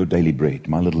 instead of your daily bread,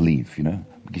 my little leaf,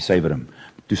 Gisavrum,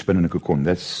 to spin in a cocoon.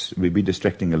 We'll be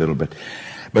distracting a little bit.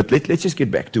 But let's just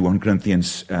get back to 1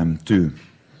 Corinthians 2.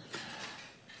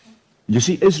 You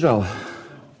see, Israel,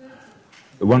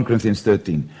 1 Corinthians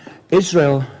 13,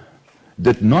 Israel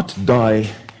did not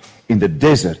die in the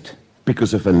desert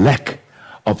because of a lack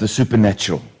of the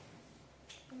supernatural.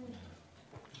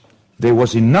 There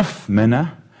was enough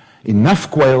manna, enough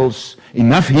quails,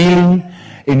 enough healing,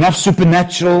 enough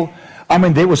supernatural.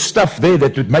 There was stuff there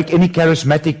that would make any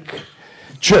charismatic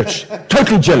church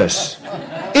totally jealous.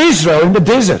 Israel in the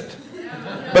desert.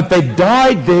 But they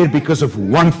died there because of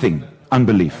one thing,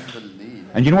 unbelief.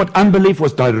 And you know what unbelief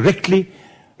was directly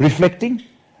reflecting?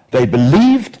 They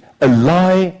believed a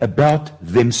lie about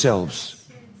themselves.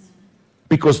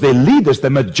 Because their leaders, the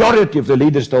majority of the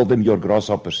leaders told them, you're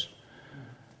grasshoppers.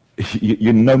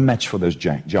 You're no match for those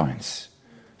giants.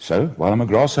 So, while I'm a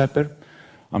grasshopper,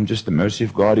 I'm just the mercy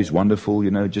of God is wonderful,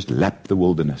 just lap the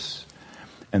wilderness.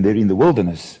 And there in the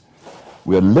wilderness,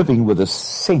 we are living with a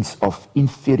sense of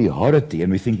inferiority,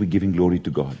 and we think we're giving glory to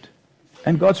God.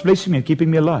 And God's blessing me and keeping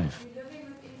me alive. You're living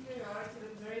with inferiority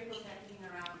with miracles happening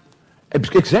around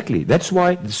you. Exactly. That's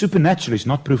why the supernatural is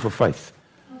not proof of faith.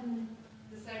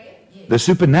 The second? The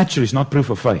supernatural is not proof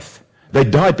of faith. They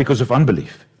died because of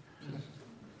unbelief. But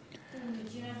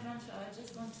Francois, I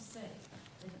just want to say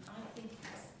that I think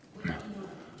within your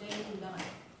daily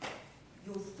life,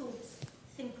 your thoughts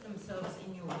think themselves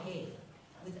in your head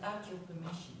without your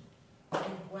permission. And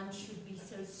one should be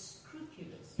so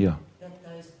scrupulous that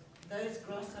those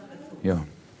grasshopper thoughts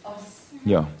are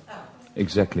snuffed out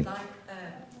Exactly. like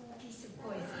a piece of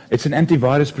poison. It's an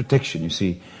antivirus protection, you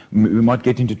see. We might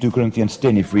get into 2 Corinthians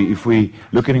 10 if we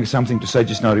looking at something to say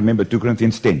just now. Remember 2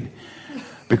 Corinthians 10.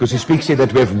 Because he speaks here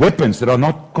that we have weapons that are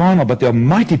not carnal, but they are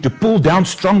mighty to pull down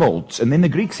strongholds. And then the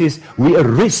Greek says, we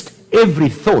arrest every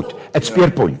thought at spear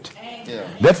point.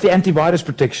 That's the antivirus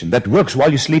protection that works while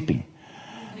you're sleeping.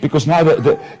 Because now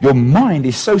your mind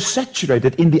is so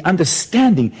saturated in the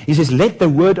understanding. He says, let the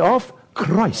word of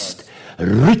Christ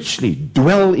richly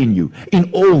dwell in you,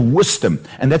 in all wisdom.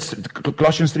 And that's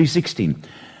Colossians 3:16.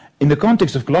 In the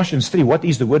context of Colossians 3, what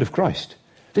is the word of Christ?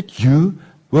 That you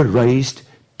were raised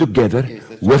together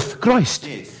with Christ.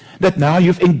 That now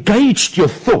you've engaged your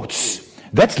thoughts.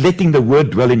 That's letting the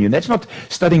word dwell in you. That's not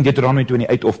studying Deuteronomy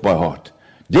 28 off by heart.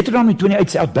 Deuteronomy 28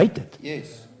 is outdated.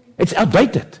 It's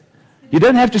outdated. You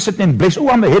don't have to sit there and bless,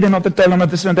 I'm the head and not the tail, I'm not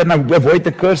this and that, and I avoid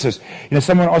the curses.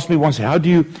 Someone asked me once, how do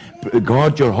you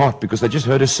guard your heart? Because I just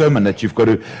heard a sermon that you've got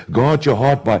to guard your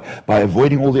heart by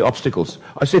avoiding all the obstacles.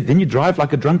 I said, then you drive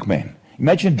like a drunk man.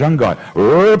 Imagine a drunk guy,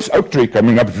 oops, oak tree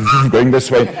coming up, going this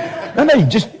way. No,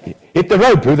 Hit the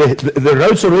road, bro. The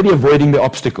road's already avoiding the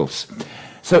obstacles.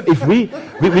 So if we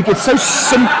get so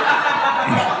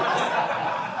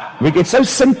we get so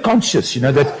sin conscious,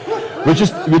 that we're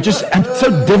just and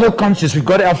so devil conscious. We've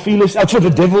got our feelers out for the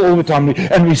devil all the time,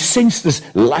 and we sense this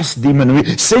lust demon.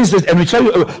 We sense this, and we're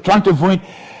trying to avoid.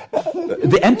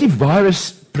 The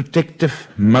antivirus protective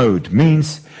mode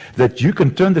means that you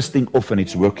can turn this thing off and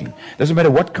it's working. Doesn't matter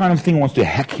what kind of thing wants to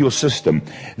hack your system.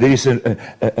 There is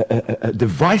a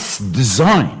device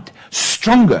designed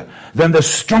stronger than the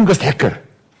strongest hacker.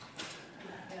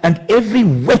 And every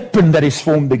weapon that is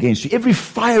formed against you, every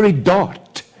fiery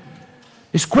dart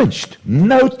is quenched.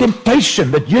 No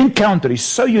temptation that you encounter is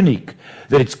so unique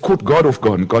that it's caught God off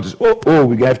guard. And God says,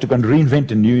 we have to go and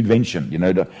reinvent a new invention.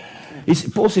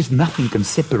 Paul says, nothing can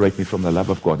separate me from the love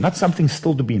of God. Not something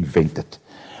still to be invented.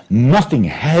 Nothing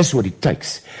has what it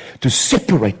takes to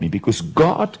separate me, because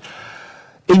God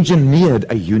engineered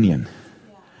a union.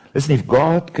 Listen, if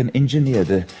God can engineer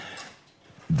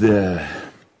the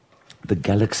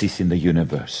galaxies in the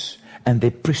universe and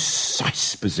their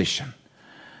precise position,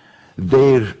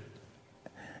 their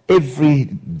every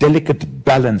delicate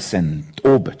balance and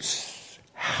orbits,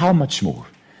 how much more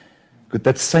could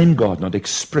that same God not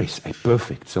express a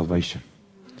perfect salvation?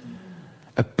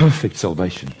 A perfect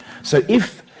salvation. So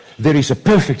if there is a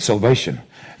perfect salvation,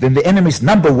 then the enemy's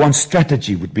number one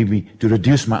strategy would be to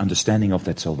reduce my understanding of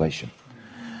that salvation.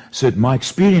 So that my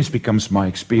experience becomes my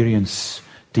experience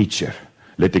teacher.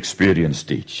 Let experience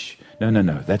teach.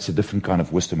 No. That's a different kind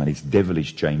of wisdom, and it's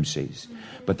devilish, James says.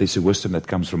 But there's a wisdom that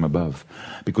comes from above.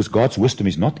 Because God's wisdom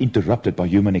is not interrupted by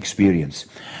human experience.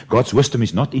 God's wisdom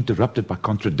is not interrupted by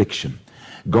contradiction.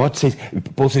 God says,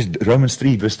 Paul says, Romans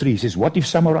 3 verse 3, he says, what if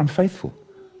some are unfaithful?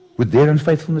 Would their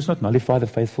unfaithfulness not nullify the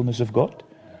faithfulness of God?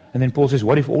 And then Paul says,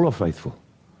 what if all are faithful?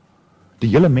 Die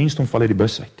hele mensdom val uit die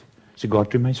bus uit. So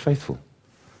God remains faithful.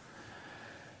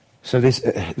 So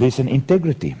there's an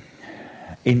integrity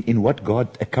in what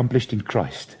God accomplished in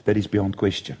Christ that is beyond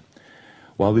question.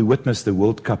 While we witnessed the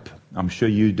World Cup, I'm sure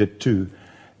you did too,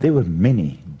 there were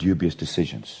many dubious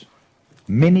decisions.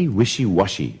 Many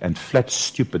wishy-washy and flat,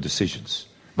 stupid decisions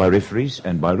by referees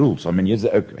and by rules. I mean, here's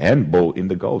a handball in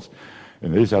the goals.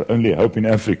 And there's our only hope in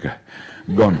Africa.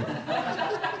 Gone.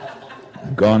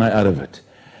 Gone out of it.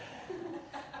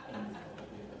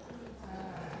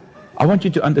 I want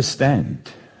you to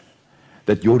understand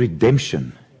that your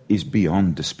redemption is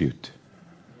beyond dispute.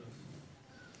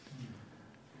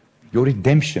 Your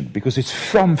redemption, because it's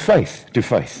from faith to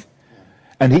faith.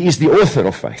 And He is the author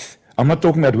of faith. I'm not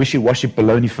talking about wishy-washy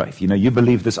baloney faith. You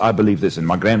believe this, I believe this, and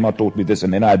my grandma taught me this,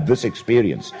 and then I had this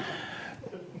experience.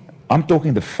 I'm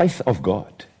talking the faith of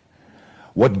God.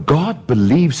 What God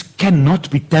believes cannot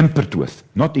be tampered with,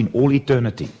 not in all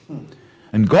eternity.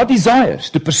 And God desires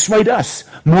to persuade us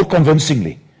more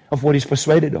convincingly of what He's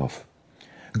persuaded of.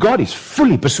 God is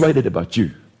fully persuaded about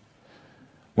you.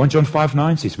 1 John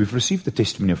 5:9 says, we've received the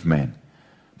testimony of man,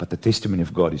 but the testimony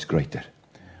of God is greater.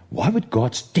 Why would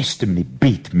God's testimony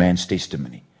beat man's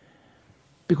testimony?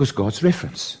 Because God's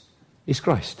reference is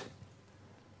Christ.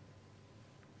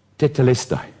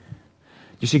 Tetelestai.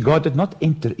 You see, God did not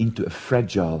enter into a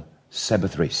fragile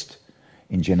Sabbath rest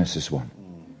in Genesis 1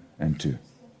 and 2.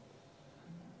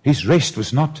 His rest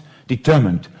was not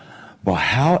determined by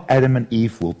how Adam and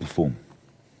Eve will perform.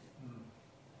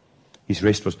 His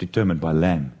rest was determined by a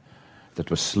lamb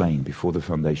that was slain before the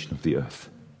foundation of the earth.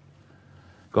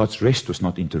 God's rest was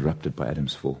not interrupted by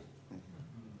Adam's fall.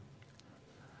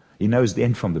 He knows the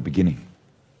end from the beginning.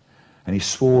 And He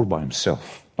swore by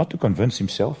Himself, not to convince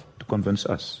Himself, to convince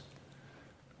us,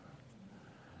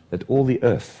 that all the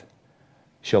earth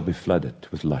shall be flooded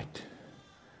with light,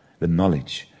 the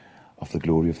knowledge of the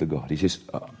glory of the God. He says,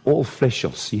 all flesh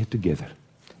shall see it together,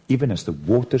 even as the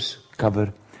waters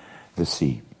cover the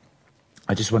sea.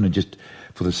 I just want to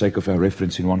for the sake of our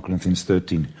reference in 1 Corinthians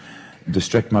 13,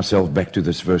 distract myself back to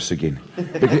this verse again.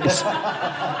 Because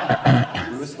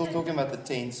We were still talking about the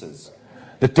tenses.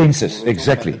 the tenses,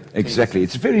 exactly.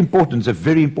 It's very important. It's a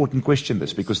very important question,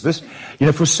 this, because this,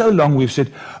 for so long we've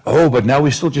said, but now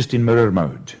we're still just in mirror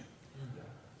mode.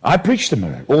 I preach the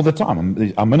mirror all the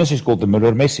time. Our ministry is called the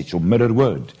mirror message or mirror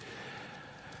word.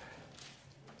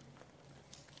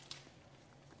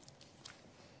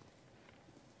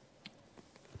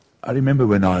 I remember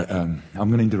when I'm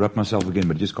going to interrupt myself again,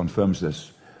 but it just confirms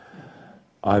this.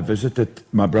 I visited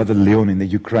my brother Leon in the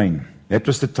Ukraine. That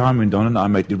was the time when Don and I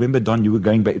met. You remember, Don, you were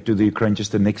going back to the Ukraine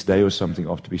just the next day or something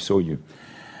after we saw you.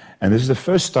 And this is the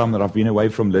first time that I've been away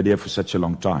from Lydia for such a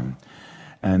long time.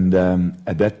 And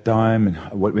at that time,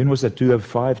 when was that,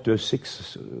 2005,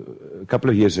 2006? A couple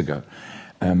of years ago.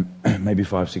 Maybe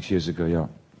 5, 6 years ago, yeah.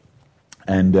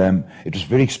 And it was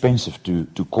very expensive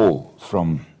to call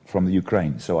from the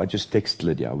Ukraine. So I just texted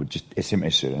Lydia. I would just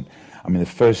SMS her. And I mean, the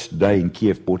first day in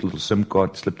Kiev, bought a little SIM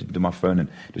card, slipped it into my phone, and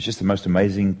it was just the most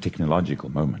amazing technological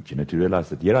moment, to realize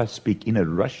that here I speak in a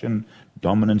Russian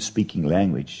dominant speaking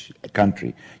language, a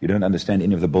country. You don't understand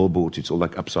any of the billboards. It's all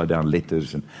like upside down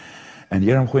letters. And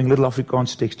here I'm going little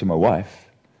Afrikaans text to my wife.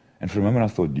 And for a moment I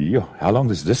thought, how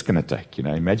long is this going to take?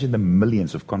 Imagine the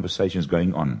millions of conversations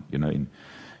going on,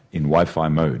 in Wi-Fi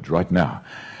mode right now.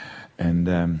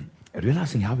 And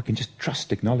realizing how we can just trust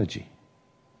technology.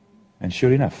 And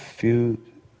sure enough,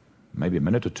 maybe a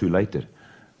minute or two later,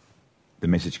 the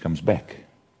message comes back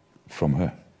from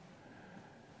her.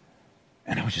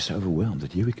 And I was just overwhelmed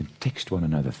that here we can text one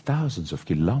another thousands of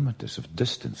kilometers of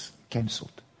distance,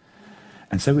 cancelled.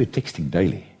 And so we were texting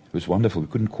daily. It was wonderful. We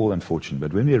couldn't call, unfortunately.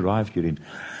 But when we arrived here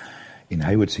in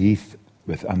Haywards Heath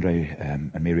with Andre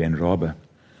and Marianne Rabe,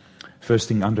 first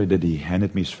thing Andre did, he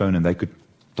handed me his phone, and they could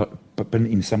put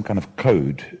in some kind of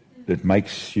code that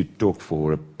makes you talk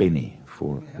for a penny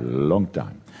for a long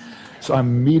time. So I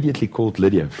immediately called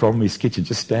Lydia from his kitchen,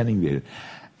 just standing there.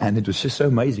 And it was just so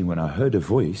amazing. When I heard a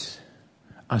voice,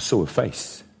 I saw a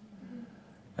face.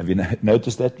 Have you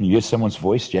noticed that? When you hear someone's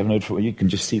voice, you can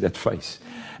just see that face.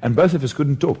 And both of us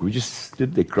couldn't talk. We just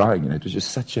stood there crying. It was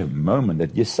just such a moment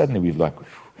that just suddenly we've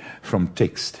from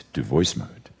text to voice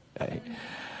mode.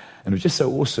 And it was just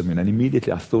so awesome. And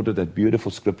immediately I thought of that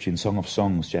beautiful scripture in Song of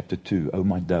Songs, chapter 2. Oh,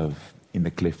 my dove, in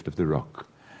the cleft of the rock,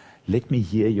 let me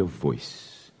hear your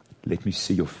voice. Let me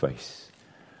see your face.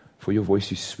 For your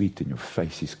voice is sweet and your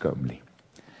face is comely.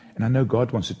 And I know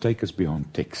God wants to take us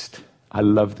beyond text. I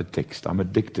love the text. I'm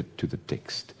addicted to the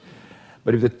text.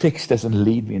 But if the text doesn't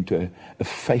lead me into a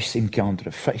face encounter,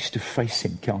 a face-to-face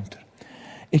encounter,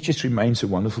 it just remains a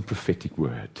wonderful prophetic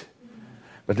word.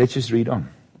 But let's just read on.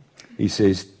 He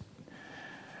says,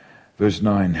 verse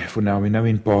 9, for now we know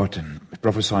in part and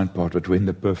prophesy in part, but when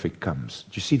the perfect comes.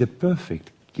 Do you see, the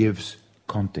perfect gives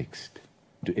context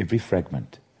to every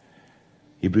fragment.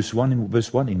 Hebrews 1 in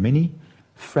verse 1, in many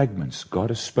fragments God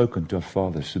has spoken to our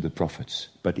fathers through the prophets.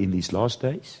 But in these last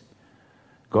days,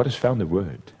 God has found a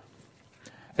word.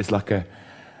 It's like a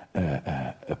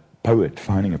poet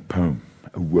finding a poem,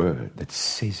 a word that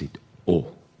says it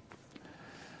all.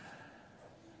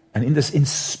 And in this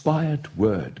inspired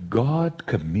word, God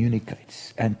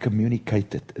communicates and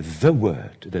communicated the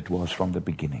word that was from the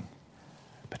beginning,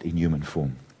 but in human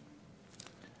form.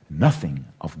 Nothing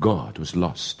of God was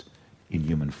lost in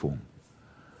human form.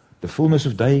 The fullness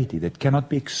of deity that cannot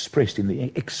be expressed in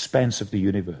the expanse of the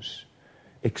universe,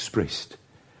 expressed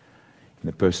in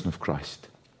the person of Christ.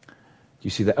 You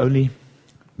see, the only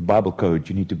Bible code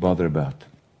you need to bother about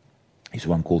is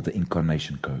one called the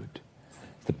Incarnation Code.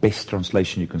 The best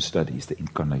translation you can study is the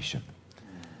Incarnation.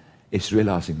 It's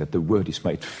realizing that the Word is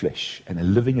made flesh and a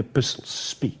living epistle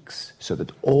speaks so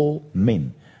that all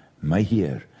men may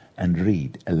hear and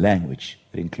read a language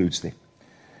that includes them,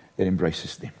 that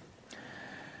embraces them.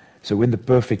 So when the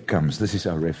perfect comes, this is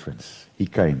our reference. He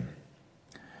came.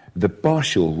 The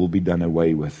partial will be done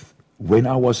away with. When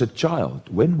I was a child,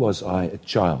 when was I a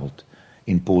child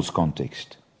in Paul's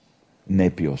context?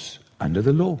 Nepios, under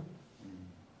the law.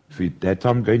 If that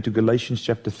time going to Galatians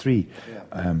chapter 3,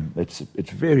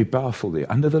 it's very powerful there.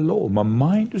 Under the law, my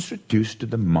mind was reduced to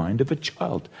the mind of a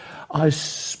child. I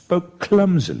spoke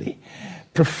clumsily,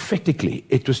 prophetically.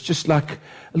 It was just like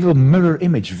a little mirror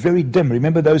image, very dim.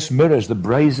 Remember those mirrors, the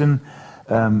brazen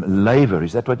laver,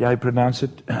 is that what I pronounce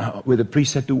it? Where the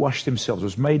priests had to wash themselves. It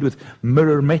was made with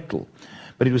mirror metal,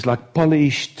 but it was like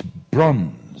polished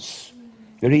bronze.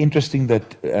 Very interesting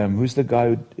that, who's the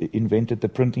guy who invented the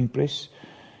printing press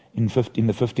in the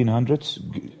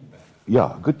 1500s?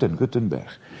 Yeah, Gutenberg.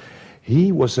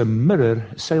 He was a mirror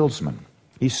salesman.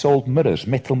 He sold mirrors,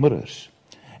 metal mirrors.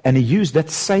 And he used that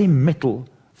same metal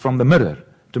from the mirror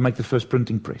to make the first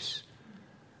printing press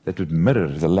that would mirror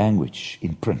the language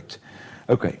in print.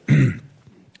 Okay,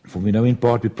 for we know in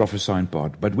part, we prophesy in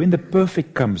part. But when the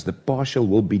perfect comes, the partial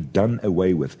will be done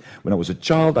away with. When I was a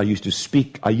child, I used to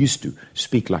speak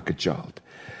like a child.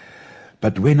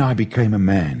 But when I became a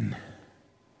man,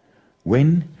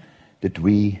 when did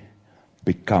we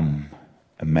become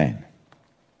a man?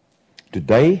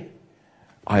 Today,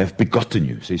 I have begotten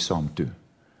you, says Psalm 2.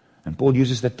 And Paul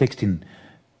uses that text in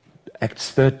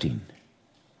Acts 13,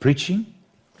 preaching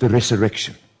the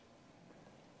resurrection.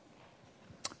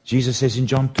 Jesus says in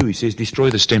John 2, he says, destroy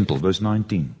this temple, verse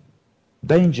 19.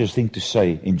 Dangerous thing to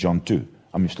say in John 2.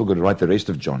 I mean, you've still got to write the rest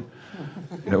of John.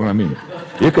 You know what I mean?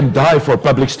 You can die for a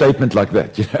public statement like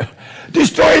that.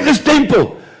 Destroy this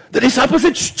temple. The disciples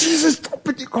said, Jesus, stop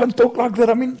it, you can't talk like that.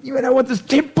 I mean, you know what this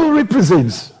temple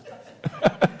represents.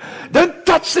 Don't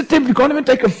touch the temple. You can't even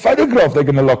take a photograph. They're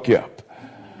going to lock you up.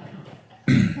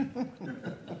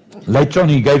 Later on,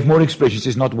 he gave more expression. He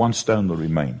says, not one stone will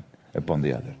remain upon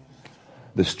the other.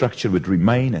 The structure would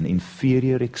remain an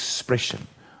inferior expression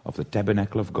of the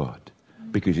tabernacle of God,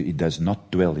 because it does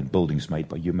not dwell in buildings made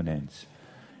by human hands.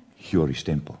 You are his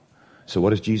temple. So what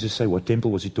does Jesus say? What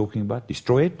temple was he talking about?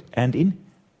 Destroy it, and in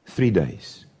 3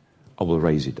 days I will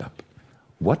raise it up.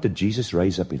 What did Jesus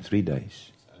raise up in 3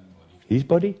 days? His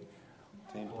body?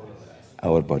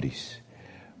 Our bodies.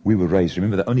 We were raised.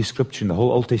 Remember, the only scripture in the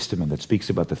whole Old Testament that speaks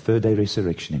about the third day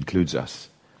resurrection includes us.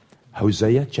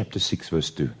 Hosea chapter 6 verse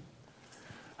 2.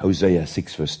 Hosea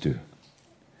 6 verse 2.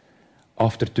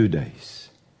 After 2 days,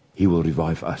 he will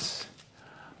revive us.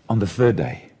 On the third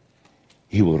day,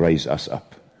 he will raise us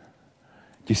up.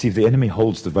 You see, if the enemy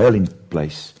holds the veil in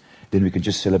place, then we can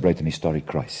just celebrate an historic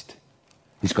Christ.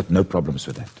 He's got no problems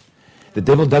with that. The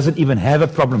devil doesn't even have a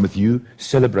problem with you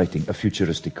celebrating a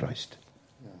futuristic Christ.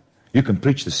 You can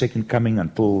preach the second coming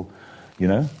until,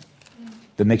 the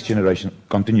next generation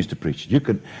continues to preach.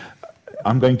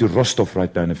 I'm going to Rostov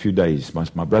right now in a few days.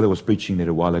 My brother was preaching there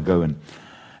a while ago, and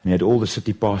he had all the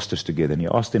city pastors together, and he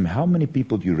asked them, how many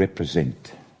people do you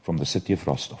represent from the city of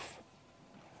Rostov?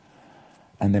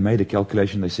 And they made a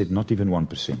calculation. They said, not even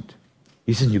 1%.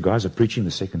 He said, you guys are preaching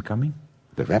the second coming,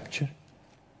 the rapture?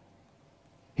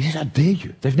 He says, how dare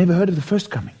you? They've never heard of the first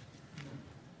coming.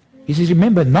 He says,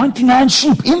 remember, 99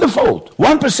 sheep in the fold,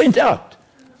 1% out.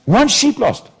 One sheep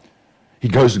lost. He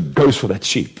goes for that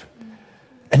sheep.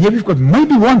 And here we've got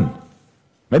maybe one,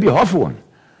 maybe half of one.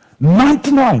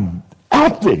 99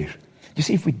 out there. You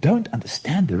see, if we don't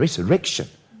understand the resurrection,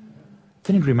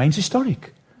 then it remains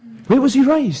historic. Where was he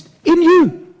raised? In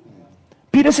you.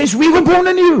 Peter says, we were born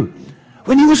in you.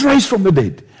 When he was raised from the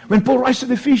dead. When Paul writes to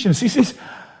the Ephesians, he says,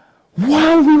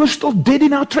 while we were still dead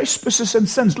in our trespasses and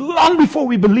sins, long before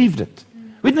we believed it,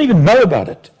 we didn't even know about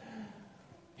it,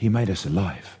 he made us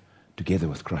alive together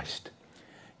with Christ.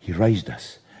 He raised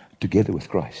us together with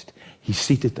Christ. He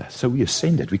seated us. So we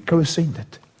ascended, we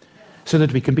co-ascended, so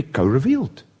that we can be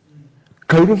co-revealed.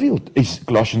 Co-revealed is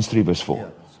Colossians 3 verse 4.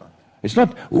 It's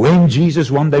not when Jesus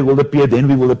one day will appear, then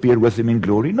we will appear with him in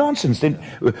glory. Nonsense. Then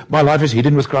my life is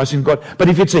hidden with Christ in God. But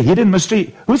if it's a hidden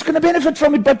mystery, who's going to benefit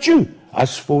from it but you?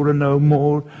 Us four and no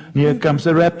more. Here comes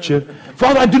the rapture.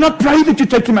 Father, I do not pray that you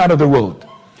take them out of the world,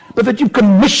 but that you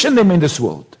commission them in this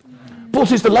world. Paul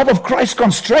says the love of Christ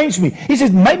constrains me. He says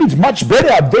maybe it's much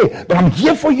better out there, but I'm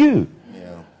here for you.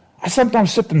 I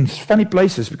sometimes sit in funny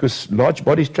places because large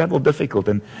bodies travel difficult.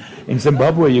 And in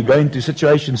Zimbabwe, you go into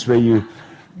situations where you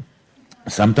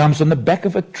sometimes on the back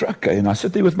of a truck, and I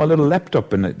sit there with my little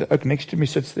laptop, and the oak next to me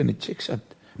sits there and he checks out.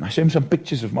 And I show him some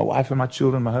pictures of my wife and my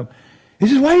children, my home. He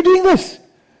says, why are you doing this?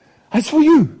 It's for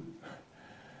you.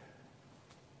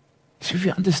 So if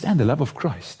you understand the love of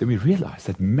Christ, then we realize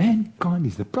that mankind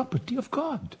is the property of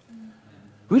God.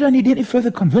 We don't need any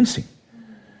further convincing.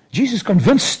 Jesus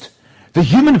convinced the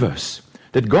humanverse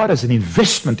that God has an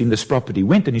investment in this property. He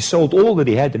went and he sold all that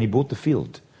he had and he bought the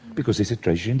field because there's a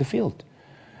treasure in the field.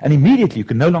 And immediately you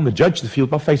can no longer judge the field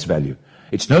by face value.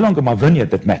 It's no longer my vineyard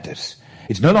that matters.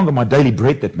 It's no longer my daily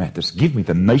bread that matters. Give me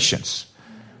the nations.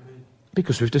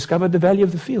 Because we've discovered the value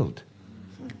of the field.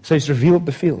 So he's revealed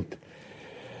the field.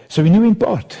 So we knew in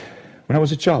part when I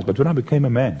was a child, but when I became a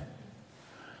man,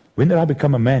 when did I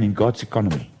become a man in God's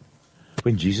economy?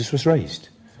 When Jesus was raised.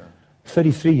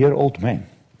 33-year-old man.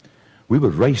 We were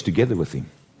raised together with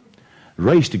him.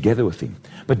 Raised together with him.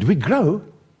 But we grow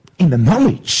in the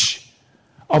knowledge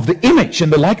of the image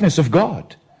and the likeness of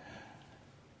God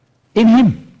in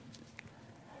him.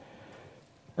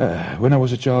 When I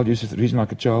was a child, used to reason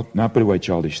like a child. Now I put away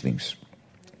childish things.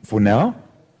 For now,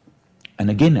 and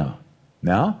again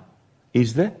now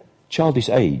is the childish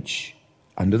age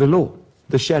under the law,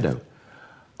 the shadow.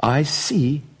 I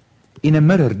see in a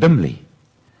mirror dimly,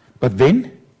 but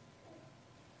then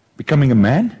becoming a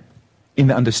man in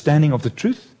the understanding of the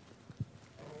truth.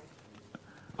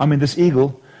 I mean, this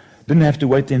eagle didn't have to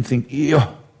wait and think,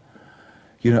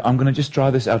 I'm going to just try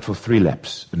this out for 3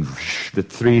 laps. And the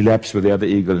 3 laps with the other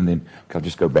eagle, and then I'll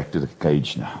just go back to the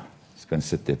cage now. Just going to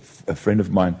sit there. A friend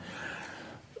of mine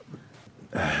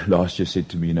last year said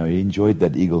to me, he enjoyed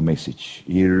that eagle message.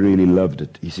 He really loved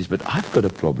it. He says, but I've got a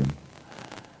problem.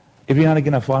 Every now and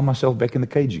again I find myself back in the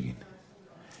cage again.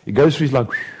 He goes through, he's like,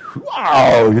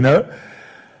 wow,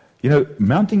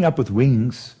 mounting up with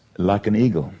wings like an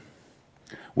eagle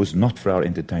was not for our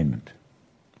entertainment,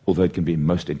 although it can be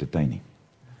most entertaining.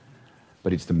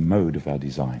 But it's the mode of our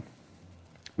design.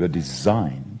 We are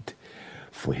designed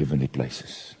for heavenly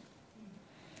places.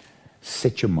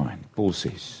 Set your mind, Paul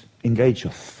says, engage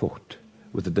your thought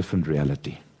with a different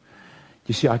reality.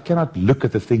 You see, I cannot look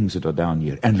at the things that are down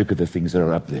here and look at the things that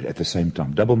are up there at the same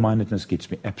time. Double-mindedness gets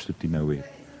me absolutely nowhere.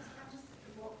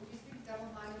 You speak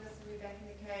double-mindedness when we're back in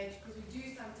the cage, because we do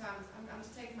sometimes, I'm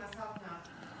just taking myself now,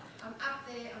 I'm up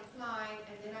there, I'm flying,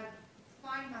 and then I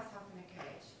find myself in a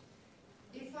cage.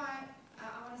 If I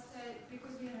want to say,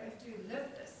 because we have to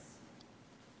live this,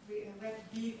 we have to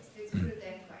be this, let's put it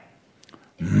that way.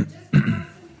 It's just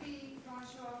constantly,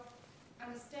 Francois,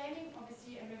 understanding,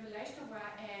 obviously, a revelation of where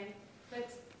I am, but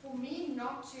for me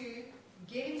not to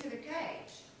get into the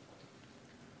cage,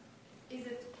 is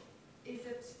it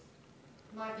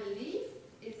my belief?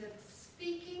 Is it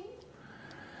speaking?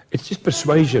 It's just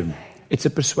persuasion. It's a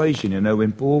persuasion.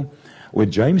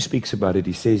 When James speaks about it,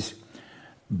 he says,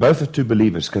 both of two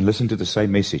believers can listen to the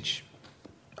same message.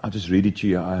 I'll just read it to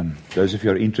you. Those of you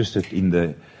who are interested in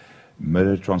the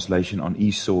Mirror translation on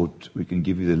eSword, we can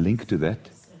give you the link to that.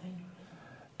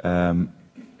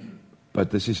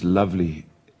 But this is lovely,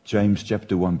 James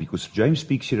chapter 1, because James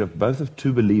speaks here of both of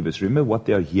two believers. Remember what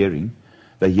they are hearing?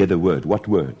 They hear the word. What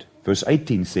word? Verse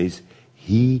 18 says,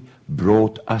 He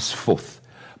brought us forth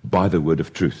by the word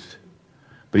of truth.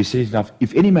 But he says, now,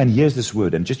 if any man hears this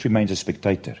word and just remains a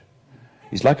spectator,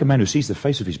 he's like a man who sees the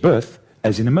face of his birth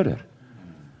as in a mirror.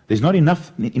 There's not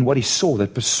enough in what he saw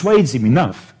that persuades him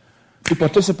enough to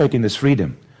participate in this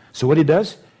freedom. So what he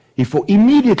does? He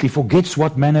immediately forgets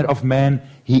what manner of man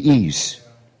he is.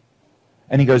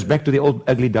 And he goes back to the old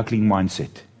ugly duckling mindset.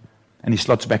 And he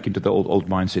slots back into the old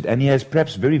mindset. And he has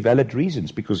perhaps very valid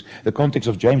reasons, because the context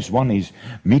of James 1 is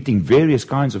meeting various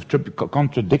kinds of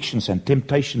contradictions and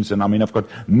temptations. And I've got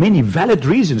many valid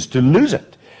reasons to lose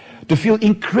it, to feel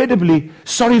incredibly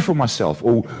sorry for myself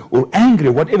or angry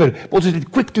or whatever. Paul says,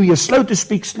 quick to hear, slow to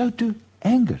speak, slow to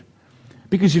anger.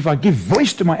 Because if I give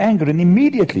voice to my anger, and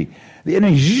immediately the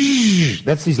enemy,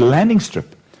 that's his landing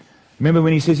strip. Remember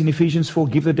when he says in Ephesians 4,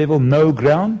 give the devil no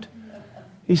ground?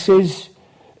 He says,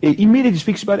 he immediately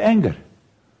speaks about anger.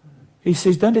 He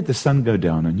says, don't let the sun go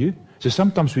down on you. So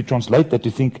sometimes we translate that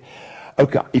to think,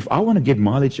 okay, if I want to get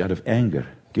mileage out of anger,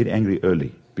 get angry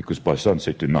early. Because by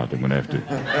sunset tonight, I'm going to have to.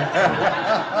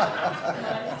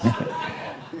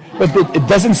 But it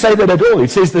doesn't say that at all.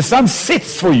 It says the sun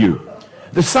sets for you.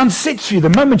 The sun sets for you the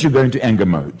moment you go into anger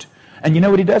mode. And you know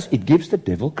what he does? It gives the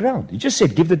devil ground. He just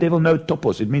said, give the devil no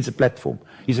topos. It means a platform.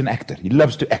 He's an actor. He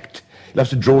loves to act. He loves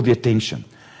to draw the attention.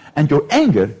 And your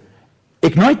anger,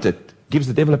 ignited, gives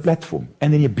the devil a platform.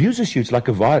 And then he abuses you. It's like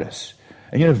a virus.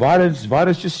 And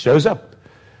virus just shows up.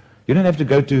 You don't have to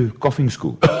go to coughing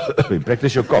school.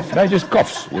 Practice your cough. No, it just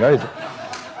coughs.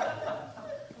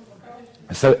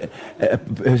 So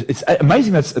it's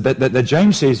amazing that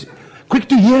James says, quick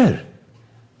to hear,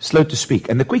 slow to speak.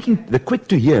 And the quick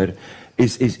to hear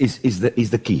is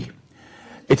the key.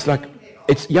 It's like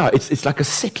it's like a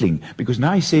settling, because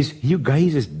now he says he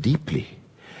gazes deeply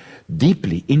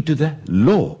into the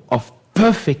law of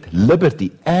perfect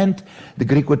liberty, and the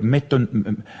Greek word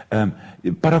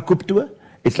parakuptua.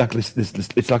 It's like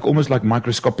it's like almost like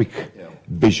microscopic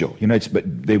visual, but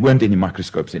there weren't any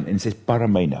microscopes, and it says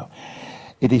parameno.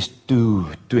 It is to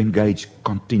engage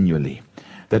continually.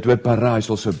 That word para is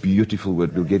also a beautiful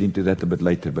word. We'll get into that a bit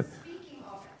later, but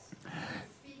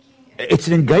it's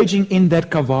engaging in that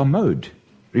kavah mode.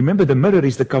 Remember, the mirror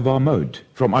is the kavah mode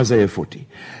from Isaiah 40.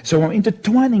 So I'm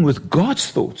intertwining with God's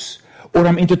thoughts, or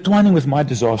I'm intertwining with my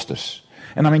disasters.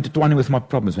 And I'm intertwining with my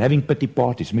problems. We're having pity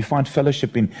parties. We find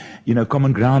fellowship in,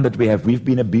 common ground that we have. We've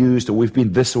been abused, or we've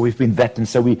been this, or we've been that. And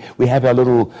so we have our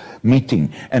little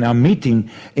meeting. And our meeting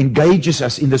engages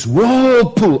us in this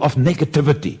whirlpool of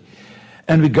negativity.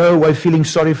 And we go away feeling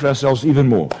sorry for ourselves even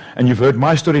more. And you've heard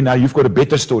my story now. You've got a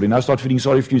better story. Now start feeling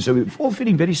sorry for you. So we're all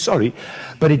feeling very sorry.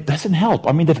 But it doesn't help.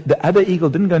 The other eagle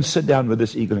didn't go and sit down with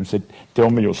this eagle and said, tell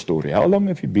me your story. How long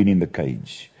have you been in the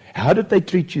cage? How did they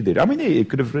treat you there? He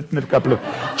could have written a couple of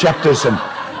chapters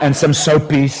and some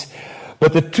soapies.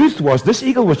 But the truth was, this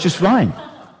eagle was just flying.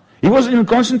 He wasn't even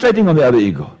concentrating on the other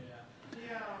eagle.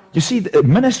 You see, the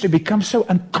ministry becomes so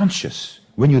unconscious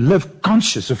when you live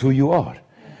conscious of who you are.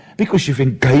 Because you've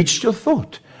engaged your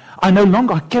thought. I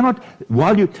cannot,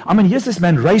 here's this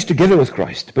man raised together with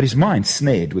Christ, but his mind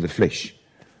snared with the flesh.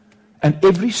 And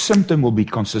every symptom will be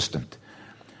consistent.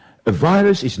 A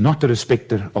virus is not a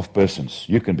respecter of persons.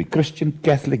 You can be Christian,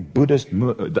 Catholic, Buddhist,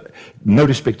 no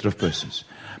respecter of persons.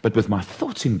 But with my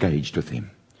thoughts engaged with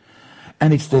him.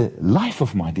 And it's the life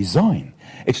of my design.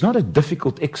 It's not a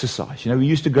difficult exercise. We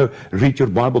used to go read your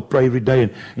Bible, pray every day,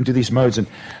 and into these modes. And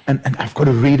I've got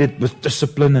to read it with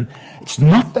discipline. And it's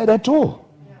not that at all.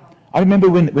 I remember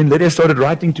when Lydia started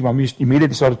writing to me, I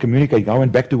immediately started communicating. I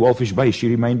went back to Walfish Bay. She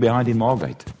remained behind in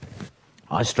Margate.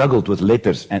 I struggled with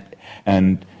letters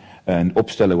and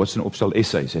opstellen. What's an opstel?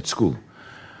 Essays at school.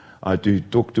 I had to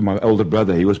talk to my older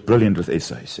brother. He was brilliant with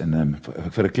essays. And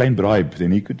for a klein bribe,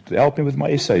 then he could help me with my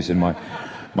essays. And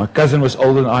my cousin was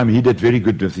older than I am. He did very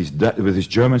good with his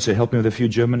German, so he helped me with a few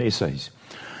German essays.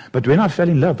 But when I fell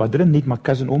in love, I didn't need my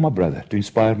cousin or my brother to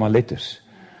inspire my letters.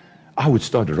 I would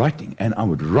start writing, and I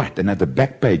would write, and at the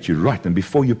back page you write, and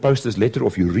before you post this letter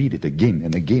off, you read it again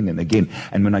and again and again.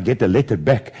 And when I get the letter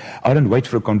back, I don't wait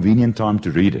for a convenient time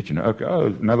to read it. Okay,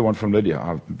 another one from Lydia.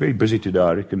 I'm very busy today.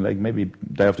 I reckon maybe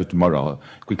day after tomorrow, I'll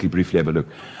quickly, briefly have a look,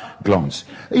 glance.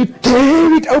 You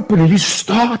tear it open, and you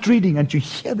start reading, and you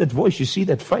hear that voice, you see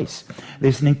that face.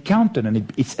 There's an encounter,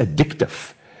 and it's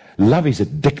addictive. Love is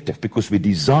addictive because we're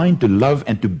designed to love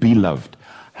and to be loved.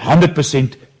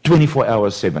 100%. 24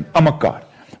 hours, 7. Amakar.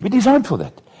 We're designed for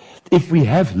that. If we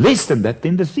have less than that,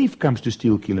 then the thief comes to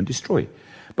steal, kill, and destroy.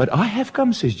 But I have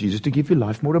come, says Jesus, to give you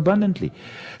life more abundantly.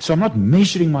 So I'm not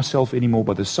measuring myself anymore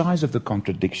by the size of the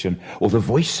contradiction or the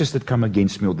voices that come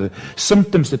against me or the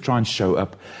symptoms that try and show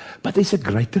up. But there's a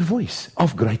greater voice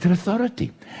of greater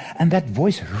authority. And that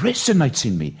voice resonates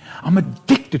in me. I'm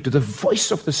addicted to the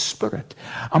voice of the Spirit.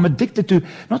 I'm addicted to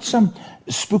not some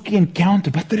spooky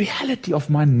encounter, but the reality of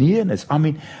my nearness. I'm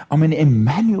in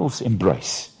Emmanuel's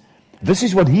embrace. This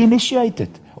is what he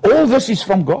initiated. All this is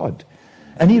from God.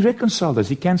 And he reconciled us.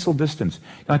 He cancelled distance.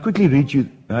 Can I quickly read you?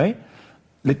 I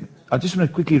just want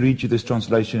to quickly read you this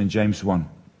translation in James 1.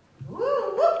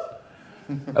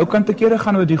 Ou kan te kere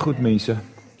gaan oor die goed, mense.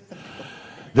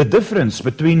 The difference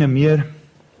between a mere...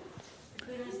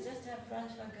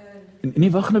 Nee,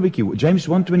 wag nou 'n bietjie. James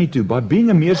 1:22. By being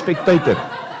a mere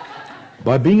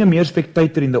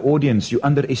spectator in the audience, you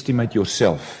underestimate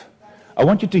yourself. I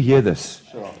want you to hear this.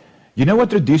 Sure. You know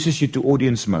what reduces you to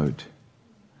audience mode?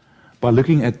 By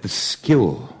looking at the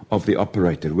skill of the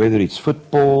operator, whether it's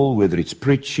football, whether it's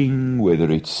preaching,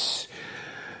 whether it's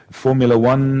Formula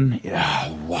 1.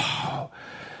 Yeah, wow.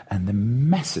 And the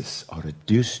masses are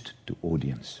reduced to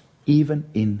audience, even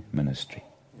in ministry.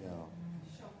 Yeah.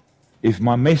 If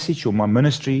my message or my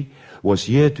ministry was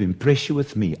here to impress you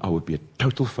with me, I would be a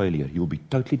total failure. You will be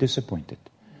totally disappointed.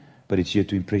 But it's here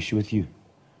to impress you with you.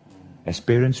 As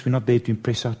parents, we're not there to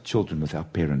impress our children with our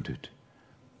parenthood,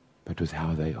 but with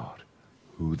how they are,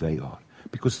 who they are.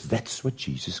 Because that's what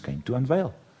Jesus came to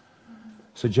unveil.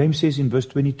 So James says in verse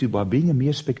 22, by being a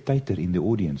mere spectator in the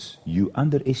audience, you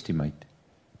underestimate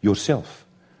yourself.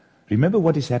 Remember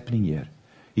what is happening here.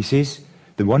 He says,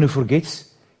 the one who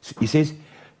forgets, he says,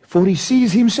 for he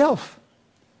sees himself.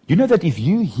 You know that if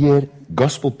you hear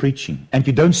gospel preaching and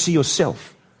you don't see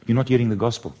yourself, you're not hearing the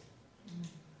gospel.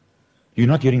 You're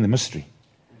not hearing the mystery.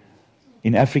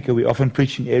 In Africa, we often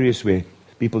preach in areas where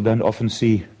people don't often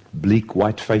see bleak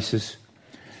white faces.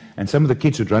 And some of the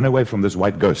kids would run away from this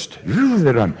white ghost.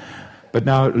 They run. But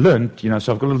now I learned,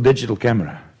 so I've got a little digital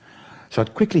camera. So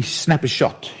I'd quickly snap a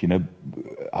shot,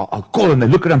 I'll call them, they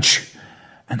look around,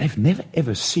 and they've never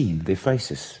ever seen their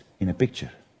faces in a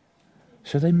picture.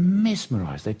 So they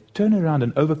mesmerize, they turn around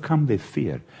and overcome their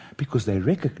fear because they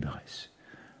recognize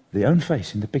their own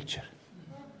face in the picture.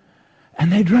 And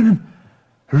they'd run and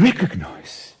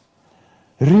recognize,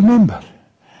 remember,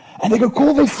 and they go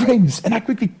call their friends, and I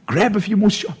quickly grab a few more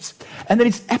shots. And then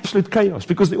it's absolute chaos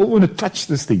because they all want to touch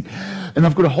this thing. And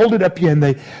I've got to hold it up here, and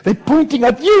they're pointing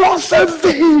at, you are so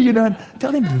there, and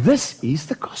tell them, this is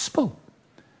the gospel.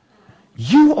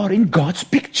 You are in God's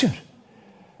picture.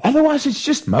 Otherwise, it's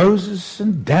just Moses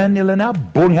and Daniel and how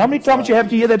boring. How many times you have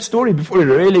to hear that story before it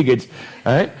really gets,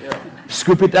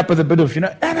 scoop it up with a bit of,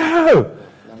 no.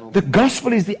 The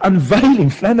gospel is the unveiling,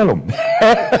 flanellum.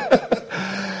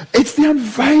 It's the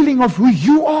unveiling of who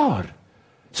you are.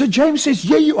 So James says,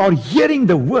 here you are hearing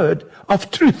the word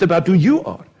of truth about who you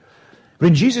are.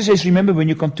 When Jesus says, remember, when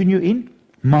you continue in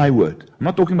my word. I'm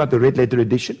not talking about the red letter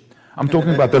edition. I'm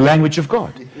talking about the language of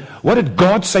God. What did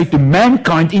God say to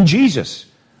mankind in Jesus?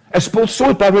 As Paul saw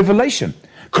it by revelation.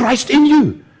 Christ in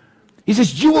you. He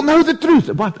says, you will know the truth.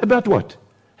 About what?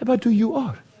 About who you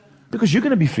are. Because you're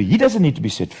going to be free. He doesn't need to be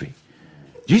set free.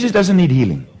 Jesus doesn't need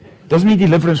healing. Doesn't need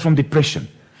deliverance from depression.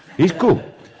 He's cool.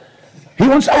 He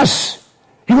wants us.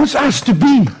 He wants us to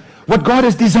be what God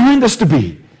has designed us to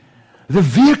be. The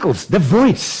vehicles, the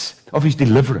voice of His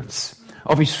deliverance,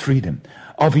 of His freedom,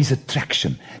 of His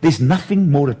attraction. There's nothing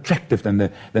more attractive than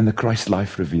the Christ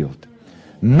life revealed.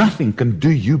 Nothing can do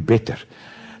you better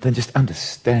than just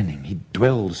understanding He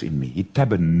dwells in me. He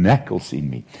tabernacles in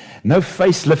me. No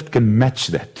facelift can match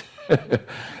that.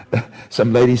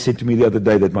 Some lady said to me the other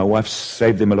day that my wife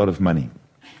saved them a lot of money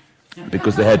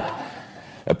because they had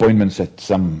appointments at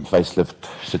some facelift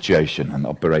situation and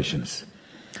operations.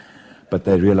 But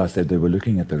they realized that they were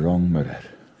looking at the wrong mirror.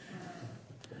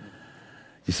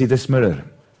 You see, this mirror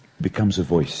becomes a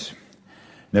voice,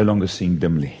 no longer seeing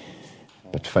dimly,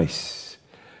 but face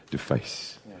to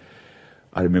face.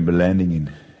 I remember landing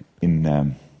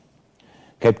in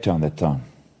Cape Town that time,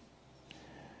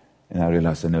 and I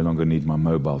realized I no longer need my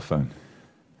mobile phone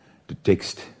to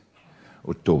text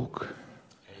or talk.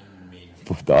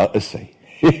 Of daar is hy.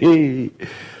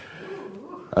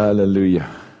 Hallelujah.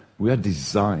 We are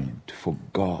designed for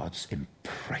God's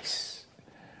embrace.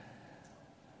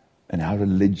 And our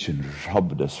religion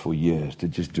robbed us for years to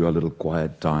just do our little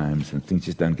quiet times, and things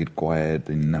just don't get quiet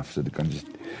enough so if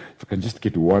I can just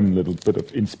get one little bit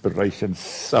of inspiration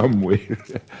somewhere.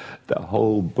 The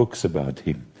whole book's about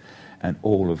Him, and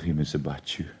all of Him is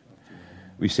about you.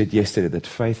 We said yesterday that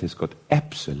faith has got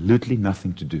absolutely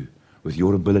nothing to do with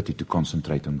your ability to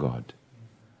concentrate on God.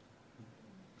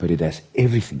 But it has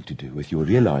everything to do with your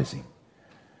realizing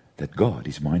that God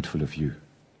is mindful of you.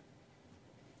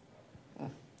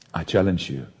 I challenge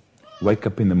you, wake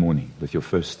up in the morning with your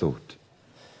first thought,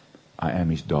 I am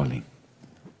His darling.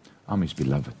 I'm His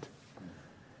beloved.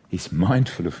 He's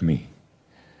mindful of me.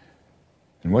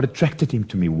 And what attracted Him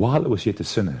to me while I was yet a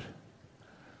sinner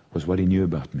was what He knew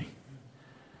about me.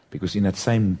 Because in that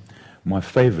same, my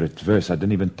favorite verse, I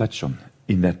didn't even touch on,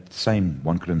 in that same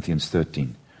 1 Corinthians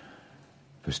 13,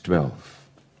 verse 12.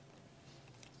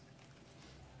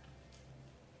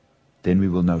 Then we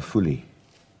will know fully,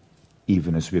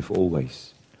 even as we have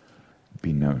always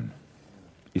been known.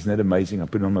 Isn't that amazing? I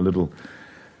put on my little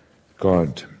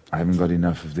card. I haven't got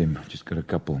enough of them. Just got a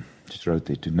couple. Just wrote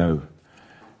there, to know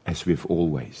as we have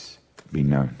always been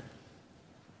known.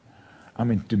 I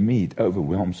mean, to me, it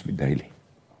overwhelms me daily.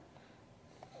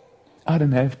 I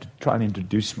don't have to try and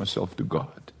introduce myself to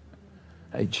God.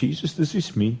 Hey, Jesus, this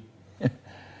is me.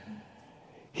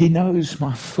 He knows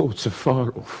my thoughts are far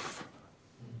off.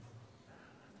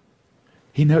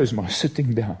 He knows my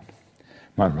sitting down,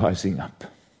 my rising up.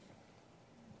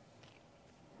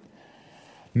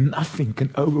 Nothing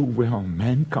can overwhelm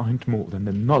mankind more than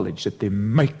the knowledge that their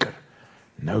Maker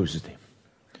knows them.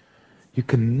 You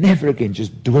can never again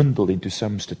just dwindle into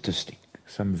some statistic,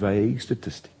 some vague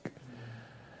statistic.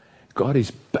 God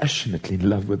is passionately in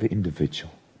love with the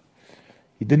individual.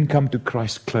 He didn't come to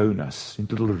Christ clone us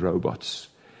into little robots.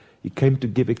 He came to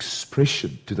give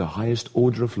expression to the highest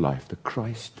order of life, the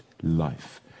Christ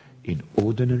life, in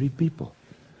ordinary people.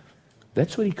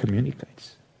 That's what He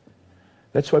communicates.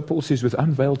 That's why Paul says, with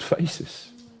unveiled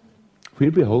faces, we're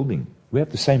beholding. We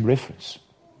have the same reference.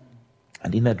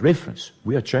 And in that reference,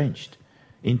 we are changed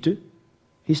into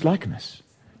His likeness.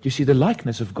 You see, the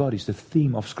likeness of God is the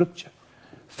theme of Scripture.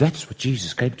 That's what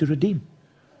Jesus came to redeem.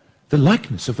 The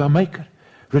likeness of our Maker,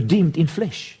 redeemed in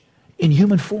flesh, in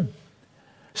human form.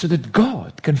 So that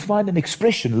God can find an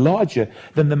expression larger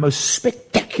than the most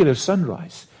spectacular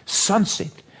sunrise,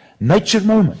 sunset, nature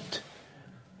moment,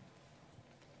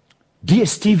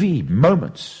 DSTV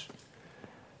moments.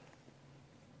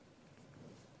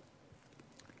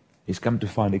 He's come to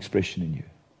find expression in you.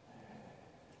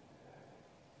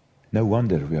 No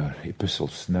wonder we are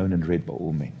epistles known and read by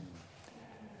all men.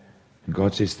 And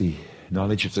God says the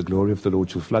knowledge of the glory of the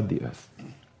Lord shall flood the earth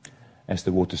as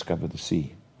the waters cover the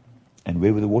sea. And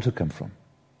where will the water come from?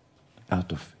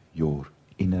 Out of your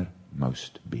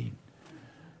innermost being.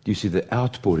 Do you see the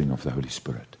outpouring of the Holy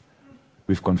Spirit?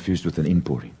 We've confused with an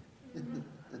inpouring.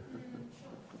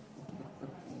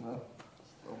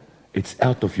 It's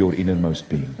out of your innermost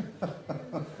being.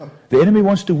 The enemy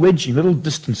wants to wedge in little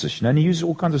distances, and he uses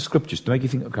all kinds of scriptures to make you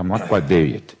think, okay, I'm not quite there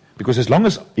yet. Because as long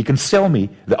as he can sell me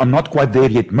that I'm not quite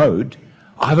there yet mode,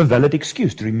 I have a valid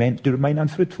excuse to remain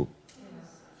unfruitful.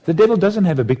 The devil doesn't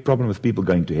have a big problem with people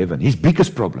going to heaven. His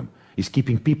biggest problem is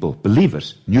keeping people,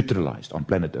 believers, neutralized on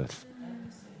planet Earth.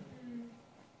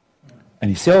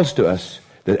 And he sells to us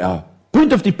that our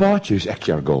point of departure is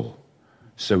actually our goal.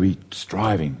 So we're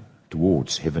striving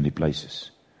towards heavenly places.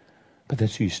 But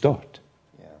that's where you start.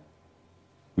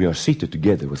 We are seated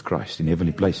together with Christ in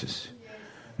heavenly places.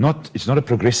 It's not a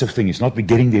progressive thing. It's not we're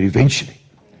getting there eventually.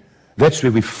 That's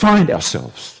where we find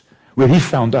ourselves, where He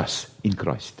found us in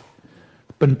Christ.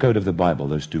 Pin code of the Bible,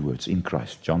 those two words, in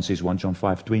Christ. John says 1 John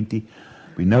 5:20,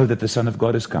 we know that the Son of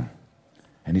God has come.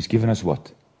 And He's given us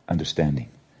what? Understanding.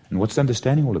 And what's the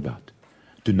understanding all about?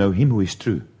 To know Him who is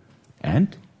true.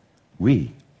 And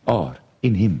we are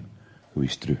in Him who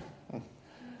is true.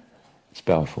 It's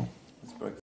powerful.